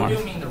carbon NMR. What do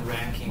you mean the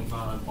ranking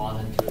from the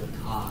bottom to the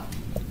top?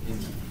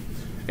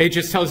 It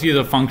just tells you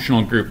the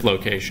functional group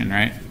location,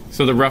 right?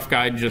 So the rough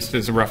guide just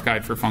is a rough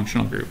guide for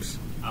functional groups.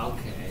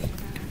 Okay.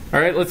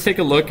 All right, let's take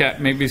a look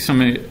at maybe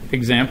some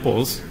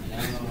examples.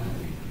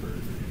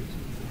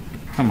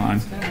 Come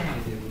on.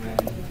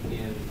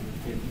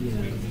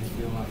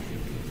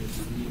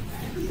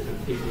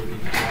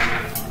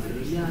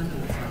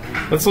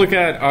 Let's look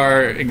at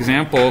our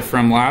example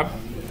from lab.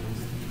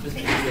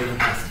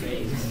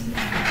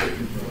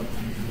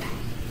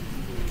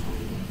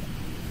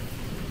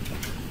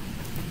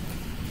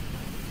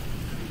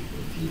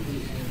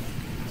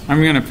 I'm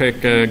going to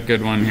pick a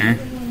good one here.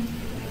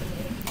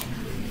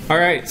 All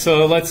right,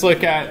 so let's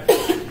look at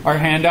our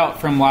handout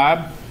from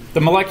lab.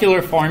 The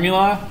molecular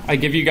formula I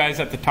give you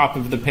guys at the top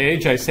of the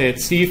page, I say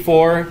it's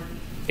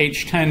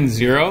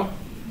C4H10-0.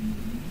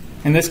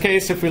 In this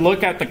case, if we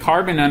look at the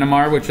carbon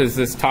NMR, which is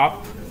this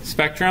top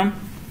spectrum,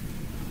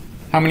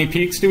 how many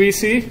peaks do we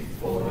see?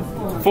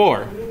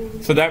 4.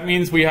 So that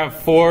means we have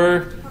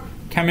 4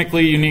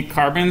 chemically unique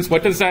carbons.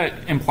 What does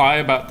that imply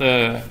about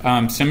the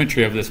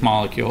symmetry of this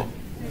molecule?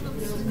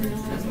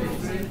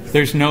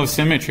 There's no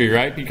symmetry,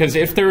 right? Because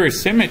if there were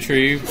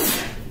symmetry,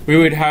 we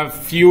would have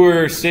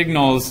fewer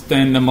signals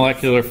than the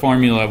molecular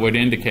formula would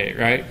indicate,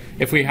 right?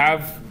 If we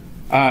have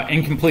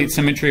incomplete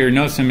symmetry or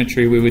no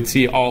symmetry, we would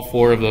see all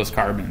 4 of those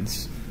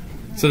carbons.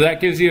 So that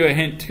gives you a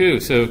hint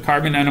too. So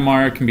carbon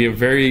NMR can be a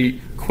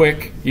very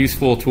quick,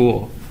 useful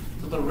tool.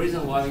 So the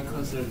reason why we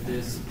consider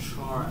this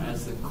chart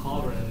as a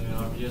carbon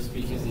NMR just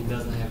because it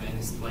doesn't have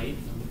any split?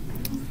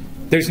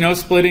 There's no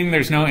splitting,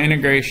 there's no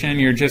integration.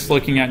 You're just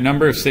looking at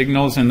number of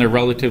signals and their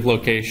relative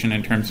location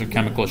in terms of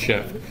chemical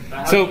shift.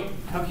 So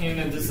how can you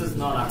know this is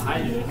not a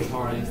hydrogen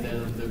chart instead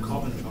of the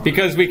carbon chart?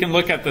 Because we can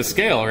look at the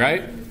scale,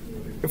 right?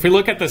 If we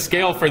look at the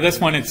scale for this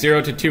one, it's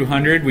 0 to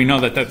 200. We know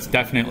that that's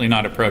definitely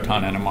not a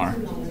proton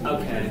NMR.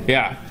 Okay.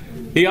 Yeah.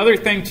 The other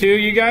thing too,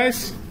 you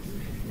guys,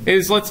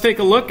 is let's take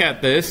a look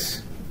at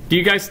this. Do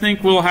you guys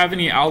think we'll have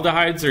any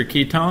aldehydes or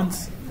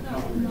ketones? No.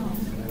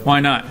 Why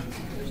not?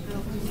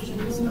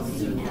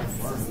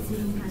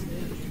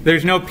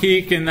 There's no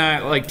peak in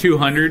that like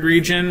 200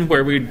 region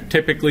where we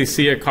typically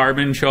see a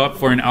carbon show up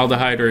for an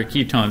aldehyde or a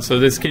ketone. So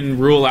this can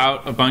rule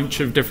out a bunch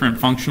of different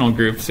functional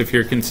groups if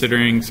you're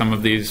considering some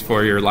of these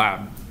for your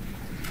lab.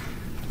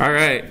 All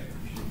right.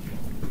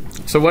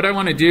 So what I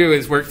want to do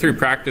is work through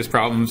practice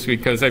problems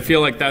because I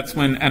feel like that's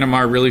when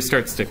NMR really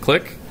starts to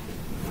click.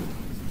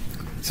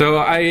 So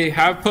I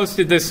have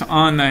posted this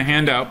on the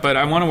handout, but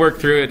I want to work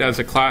through it as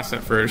a class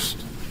at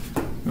first.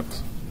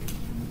 Oops.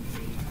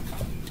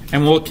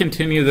 And we'll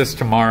continue this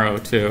tomorrow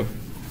too.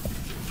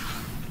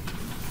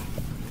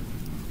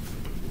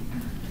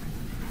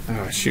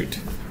 shoot.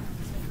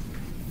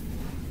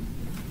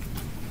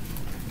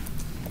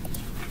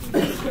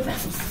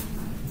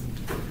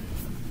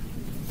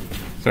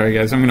 Sorry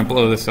guys, I'm going to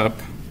blow this up.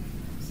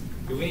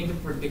 Do we need to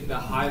predict the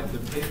height of the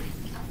pick?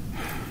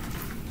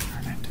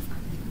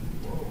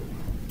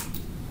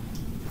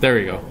 There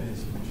we go.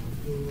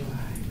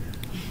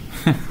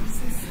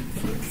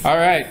 All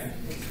right.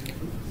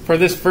 For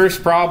this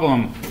first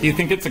problem, do you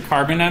think it's a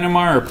carbon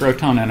NMR or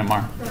proton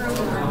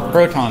NMR?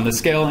 Proton. The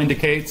scale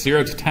indicates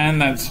 0 to 10.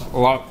 That's a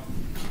lot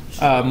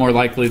more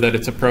likely that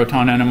it's a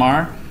proton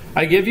NMR.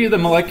 I give you the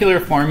molecular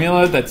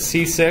formula that's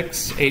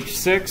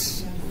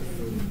C6H6.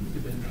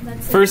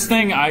 First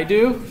thing I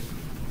do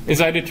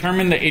is I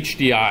determine the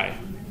HDI,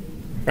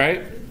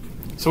 right?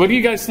 So what do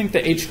you guys think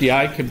the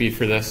HDI could be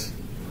for this?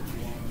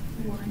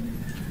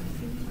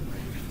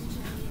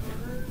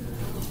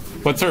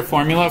 What's our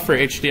formula for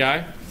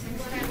HDI?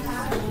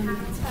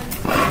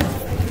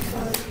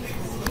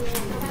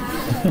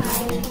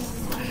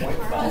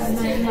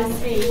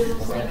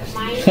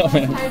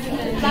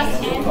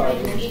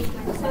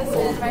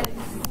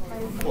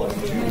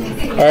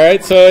 All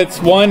right, so it's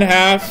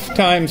 1/2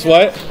 times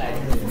what?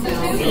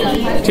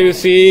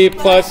 2C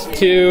plus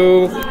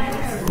 2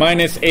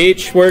 minus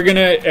H. We're going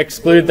to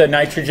exclude the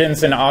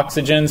nitrogens and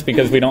oxygens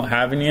because we don't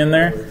have any in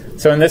there.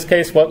 So in this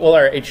case, what will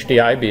our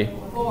HDI be?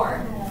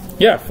 4.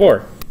 Yeah,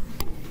 4.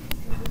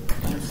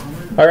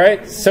 All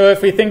right, so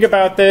if we think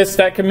about this,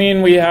 that could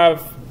mean we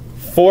have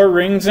 4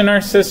 rings in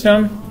our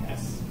system,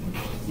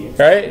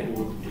 right?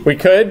 We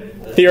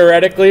could,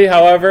 theoretically.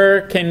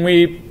 However, can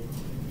we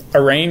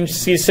arrange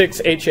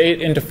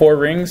C6H8 into 4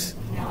 rings?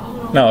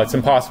 No, it's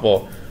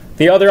impossible.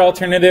 The other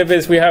alternative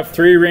is we have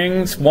 3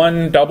 rings,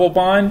 1 double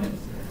bond,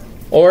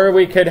 or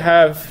we could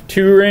have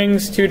 2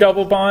 rings, 2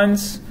 double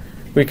bonds.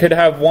 We could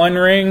have 1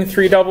 ring,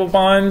 3 double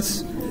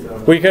bonds.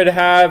 We could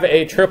have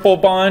a triple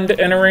bond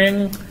in a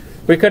ring.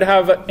 We could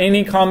have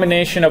any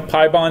combination of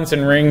pi bonds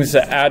and rings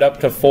that add up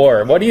to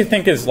 4. What do you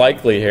think is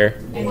likely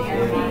here?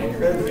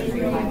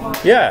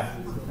 Yeah,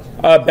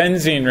 a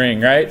benzene ring,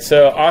 right?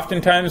 So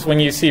oftentimes when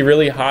you see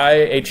really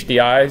high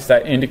HDIs,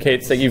 that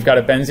indicates that you've got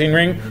a benzene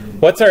ring.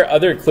 What's our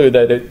other clue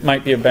that it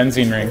might be a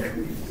benzene ring?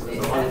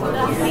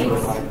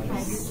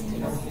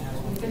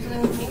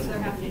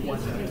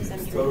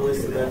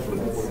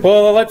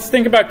 Well, let's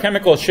think about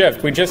chemical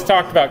shift. We just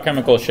talked about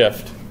chemical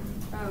shift.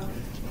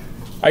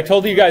 I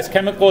told you guys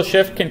chemical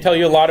shift can tell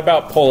you a lot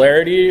about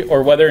polarity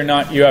or whether or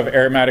not you have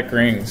aromatic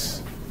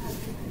rings.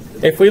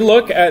 If we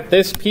look at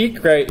this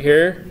peak right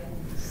here,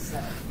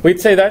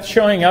 we'd say that's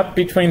showing up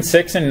between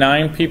 6 and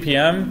 9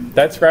 ppm.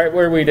 That's right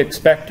where we'd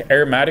expect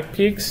aromatic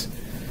peaks.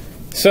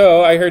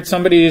 So I heard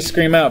somebody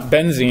scream out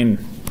benzene.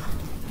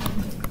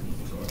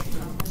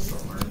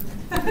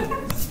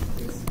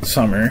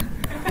 Summer.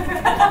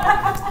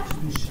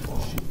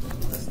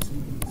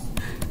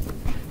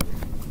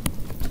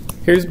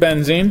 Here's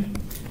benzene.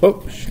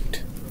 Oh,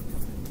 shoot.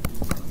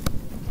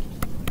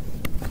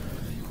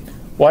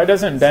 Why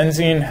doesn't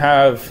benzene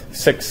have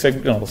 6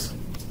 signals?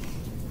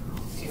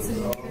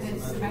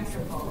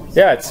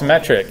 Yeah, it's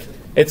symmetric.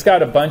 It's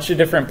got a bunch of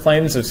different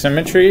planes of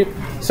symmetry.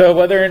 So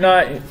whether or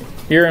not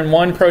you're in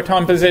one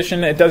proton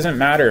position, it doesn't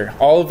matter.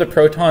 All of the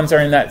protons are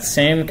in that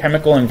same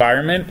chemical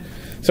environment.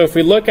 So if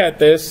we look at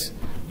this,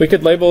 we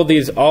could label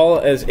these all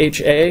as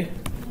HA.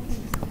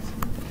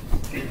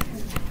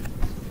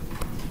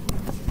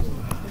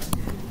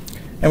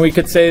 And we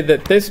could say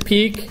that this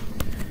peak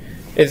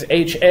is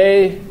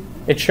HA.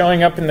 It's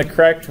showing up in the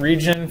correct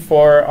region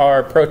for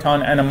our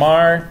proton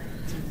NMR.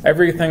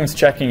 Everything's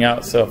checking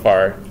out so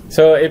far.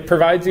 So it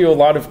provides you a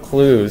lot of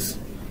clues.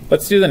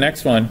 Let's do the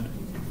next one.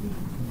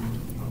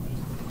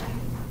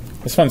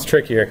 This one's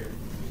trickier.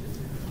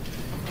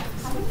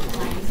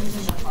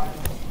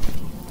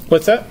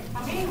 What's that?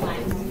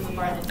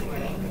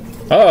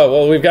 Oh,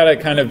 well, we've got to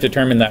kind of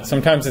determine that.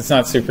 Sometimes it's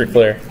not super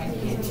clear.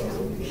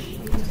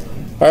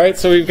 All right,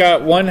 so we've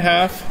got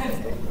 1/2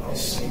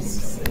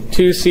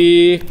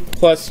 2C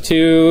plus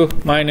 2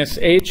 minus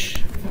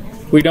H.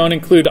 We don't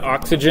include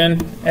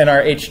oxygen in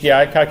our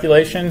HDI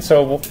calculation,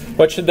 so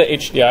what should the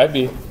HDI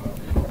be?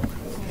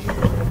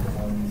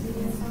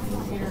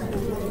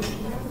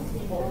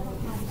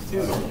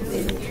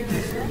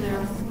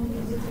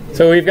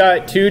 So we've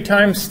got 2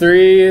 times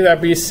 3, that'd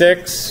be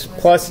 6,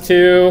 plus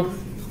 2,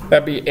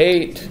 that'd be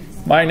 8,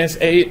 minus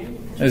 8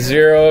 is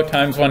 0,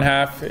 times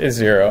 1/2 is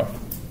 0.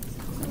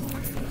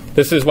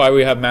 This is why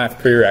we have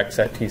math prereqs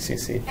at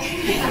TCC.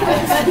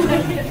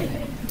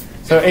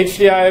 So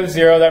HDI of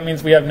 0, that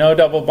means we have no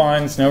double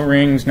bonds, no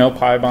rings, no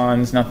pi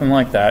bonds, nothing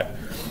like that.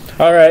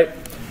 All right,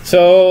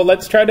 so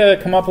let's try to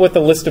come up with a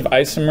list of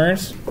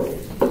isomers.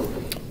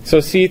 So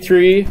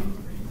C3,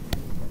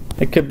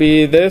 it could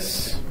be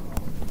this,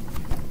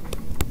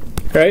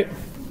 right?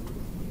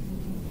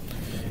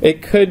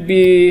 It could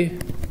be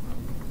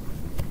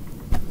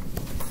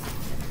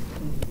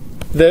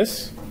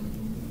this.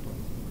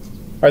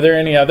 Are there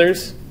any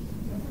others?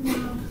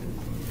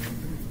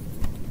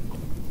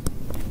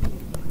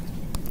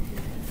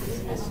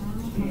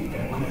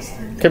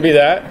 Could be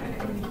that,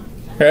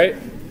 right?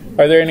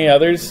 Are there any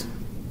others?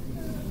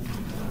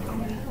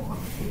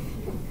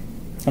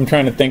 I'm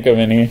trying to think of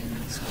any.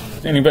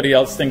 Anybody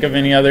else think of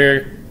any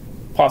other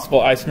possible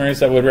isomers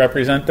that would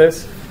represent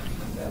this?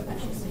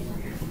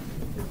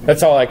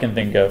 That's all I can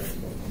think of.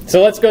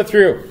 So let's go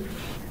through.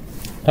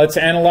 Let's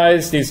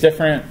analyze these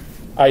different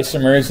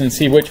isomers and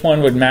see which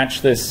one would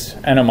match this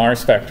NMR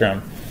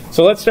spectrum.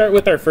 So let's start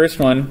with our first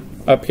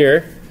one up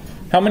here.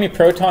 How many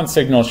proton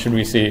signals should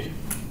we see?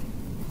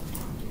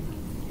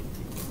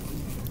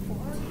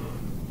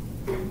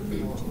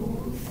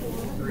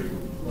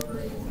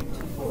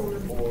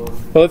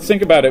 Well, let's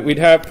think about it. We'd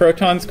have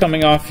protons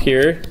coming off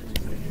here.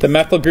 The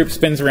methyl group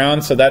spins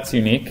around, so that's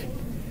unique.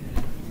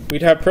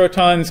 We'd have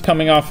protons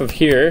coming off of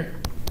here.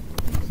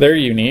 They're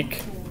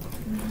unique.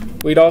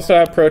 We'd also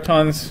have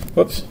protons,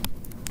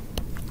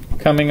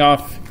 coming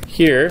off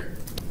here.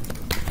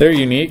 They're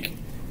unique.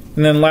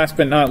 And then last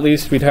but not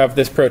least, we'd have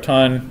this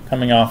proton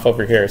coming off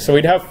over here. So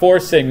we'd have 4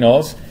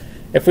 signals.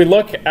 If we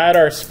look at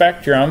our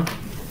spectrum,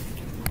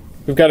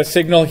 we've got a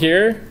signal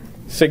here,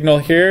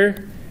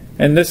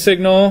 and this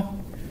signal,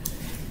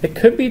 it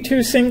could be 2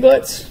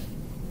 singlets,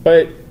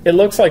 but it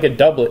looks like a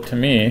doublet to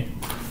me.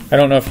 I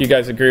don't know if you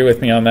guys agree with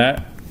me on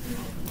that.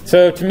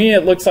 So to me,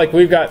 it looks like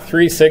we've got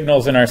 3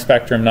 signals in our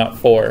spectrum, not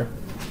 4.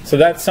 So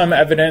that's some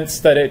evidence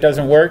that it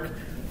doesn't work.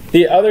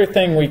 The other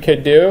thing we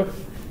could do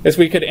is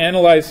we could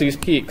analyze these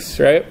peaks,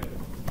 right?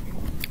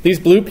 These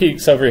blue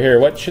peaks over here,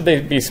 what should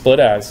they be split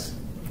as?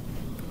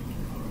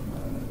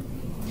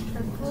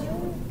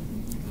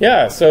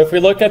 Yeah, so if we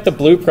look at the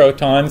blue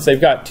protons, they've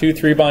got 2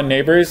 3-bond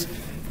neighbors.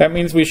 That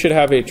means we should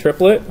have a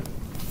triplet.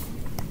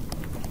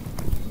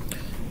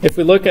 If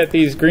we look at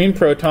these green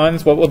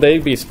protons, what will they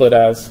be split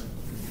as?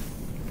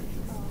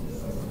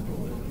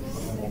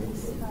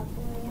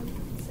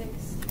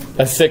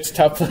 A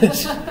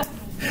sextuplet?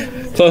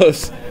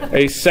 Close.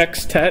 A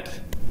sextet.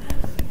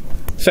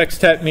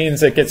 Sextet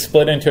means it gets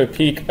split into a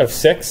peak of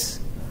 6.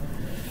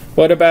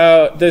 What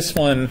about this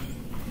one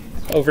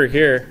over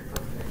here?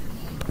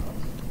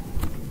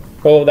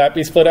 What will that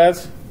be split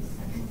as?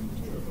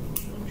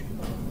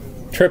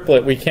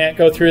 Triplet. We can't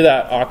go through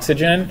that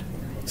oxygen.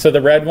 So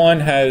the red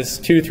one has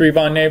 2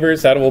 3-bond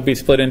neighbors. That will be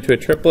split into a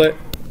triplet.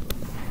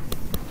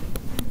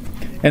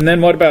 And then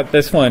what about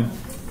this one?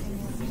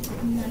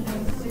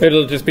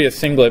 It'll just be a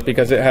singlet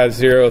because it has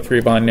 0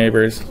 3-bond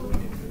neighbors.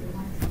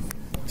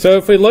 So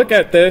if we look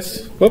at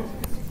this,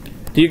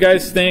 do you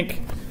guys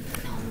think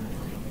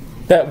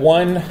that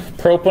 1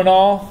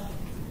 propanol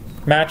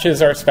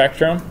matches our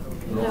spectrum?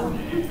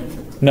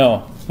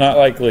 No, not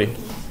likely.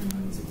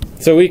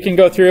 So we can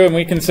go through and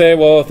we can say,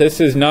 well,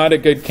 this is not a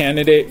good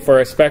candidate for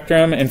our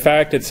spectrum. In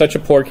fact, it's such a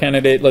poor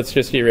candidate, let's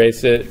just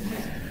erase it.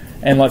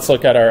 And let's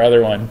look at our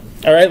other one.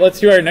 All right, let's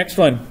do our next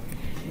one.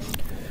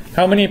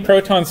 How many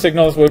proton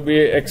signals would we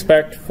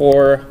expect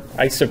for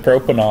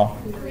isopropanol?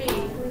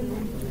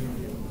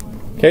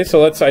 3. Okay, so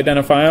let's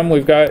identify them.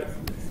 We've got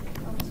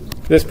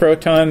this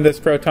proton, and this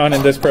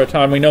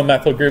proton. We know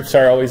methyl groups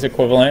are always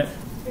equivalent.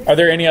 Are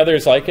there any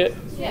others like it?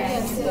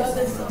 Yes.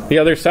 The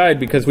other side,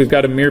 because we've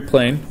got a mirror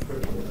plane.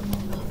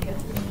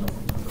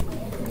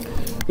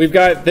 We've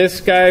got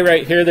this guy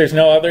right here. There's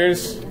no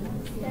others.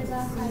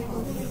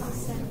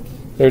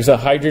 There's a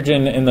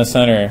hydrogen in the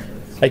center.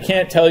 I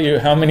can't tell you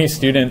how many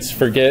students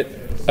forget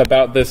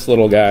about this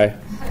little guy.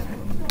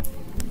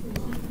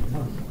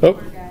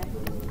 Oh,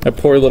 a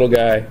poor little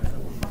guy.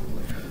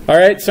 All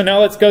right, so now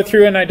let's go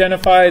through and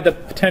identify the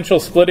potential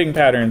splitting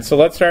patterns. So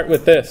let's start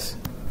with this.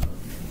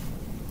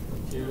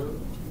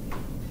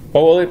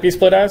 What will it be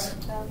split as?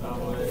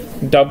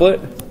 Doublet.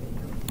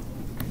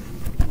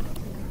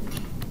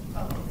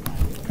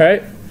 All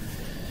right.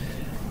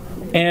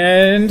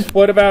 And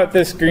what about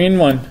this green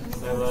one?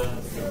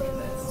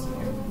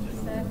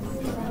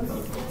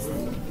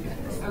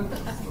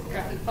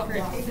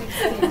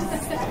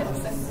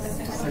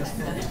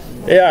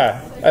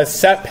 Yeah, a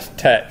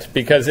septet,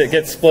 because it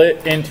gets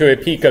split into a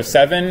peak of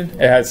 7. It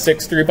has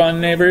 6 3-bond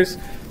neighbors.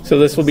 So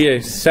this will be a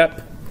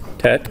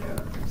septet.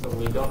 So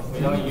we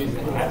don't use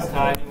the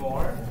heptide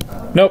anymore?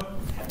 Nope.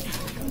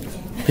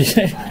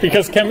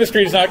 Because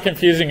chemistry is not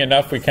confusing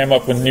enough, we came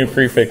up with new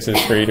prefixes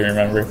for you to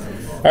remember.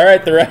 All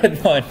right, the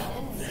red one.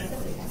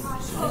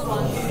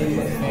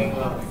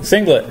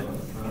 Singlet.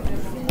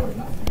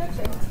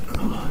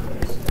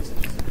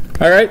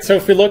 All right, so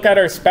if we look at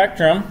our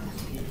spectrum,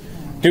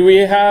 do we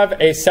have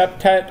a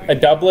septet, a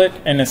doublet,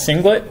 and a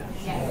singlet?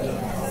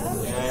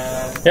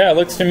 Yeah, it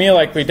looks to me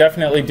like we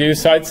definitely do.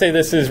 So I'd say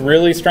this is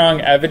really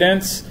strong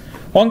evidence.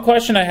 One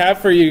question I have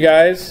for you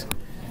guys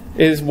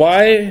is,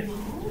 why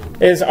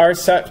is our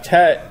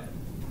septet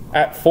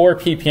at 4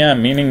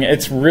 ppm, meaning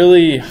it's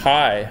really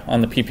high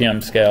on the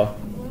ppm scale?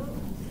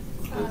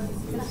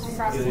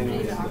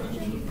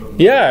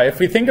 Yeah, if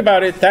we think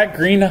about it, that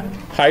green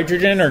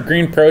hydrogen or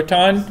green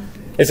proton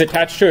is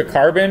attached to a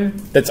carbon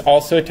that's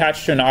also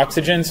attached to an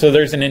oxygen, so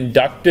there's an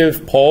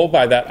inductive pull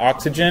by that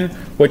oxygen,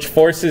 which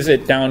forces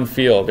it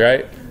downfield,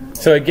 right?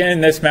 So again,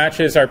 this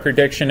matches our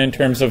prediction in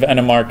terms of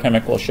NMR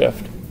chemical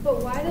shift.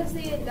 But why does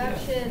the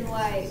induction,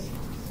 why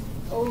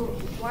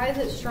is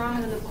it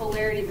stronger than the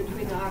polarity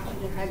between the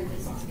oxygen and hydrogen?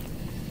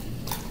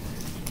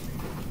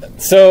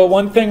 So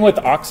one thing with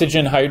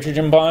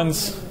oxygen-hydrogen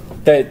bonds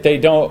that they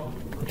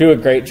don't do a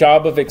great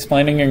job of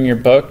explaining in your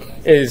book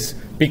is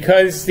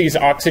because these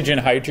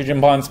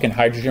oxygen-hydrogen bonds can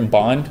hydrogen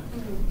bond,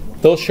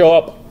 they'll show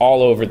up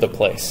all over the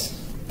place.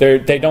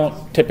 They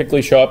don't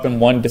typically show up in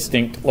one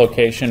distinct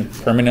location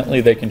permanently.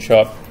 They can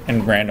show up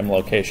in random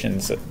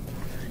locations,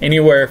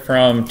 anywhere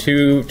from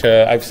 2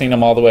 to, I've seen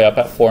them all the way up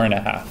at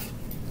 4.5.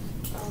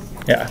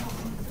 Yeah.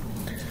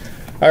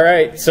 All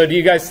right, so do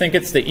you guys think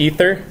it's the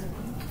ether?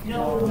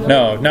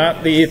 No,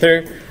 not the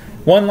ether.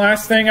 One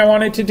last thing I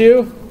wanted to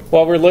do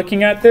while we're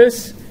looking at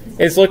this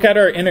is look at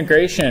our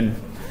integration.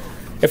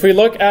 If we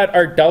look at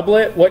our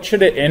doublet, what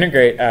should it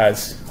integrate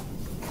as?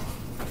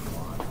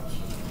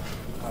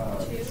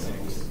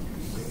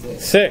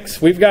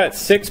 6. We've got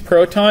 6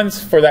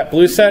 protons for that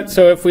blue set.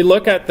 So if we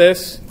look at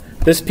this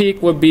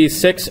peak would be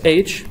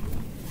 6H.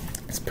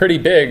 It's pretty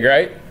big,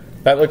 right?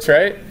 That looks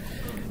right.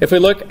 If we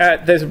look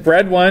at this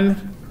red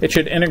one, it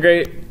should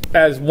integrate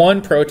as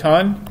 1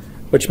 proton,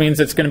 which means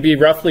it's going to be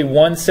roughly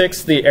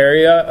 1/6 the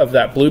area of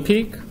that blue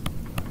peak.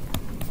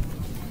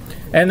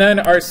 And then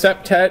our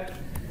septet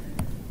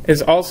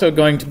is also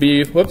going to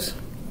be,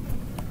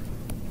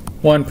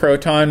 1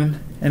 proton,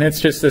 and it's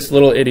just this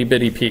little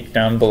itty-bitty peak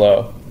down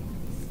below.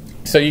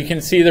 So you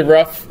can see the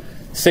rough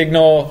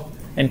signal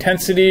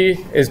intensity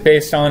is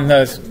based on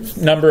the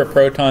number of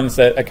protons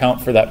that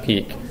account for that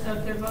peak. So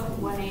if they're both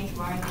 1H,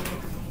 why are they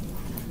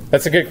different?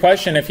 That's a good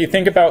question. If you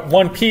think about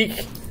one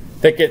peak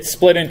that gets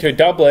split into a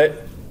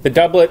doublet, the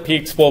doublet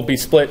peaks will be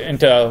split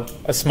into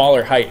a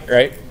smaller height,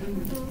 right?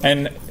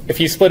 And if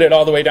you split it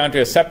all the way down to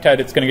a septet,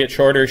 it's going to get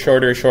shorter,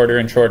 shorter, shorter,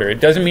 and shorter. It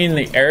doesn't mean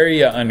the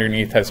area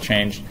underneath has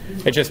changed.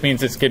 It just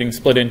means it's getting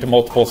split into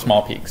multiple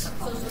small peaks.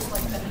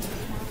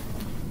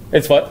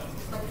 It's what?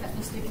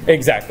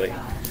 Exactly.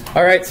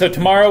 All right, so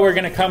tomorrow we're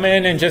going to come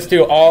in and just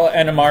do all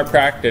NMR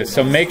practice.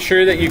 So make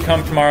sure that you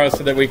come tomorrow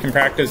so that we can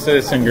practice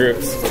this in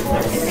groups.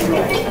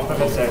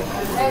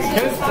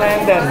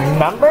 And the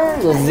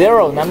number, the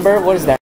 0 number, what is that?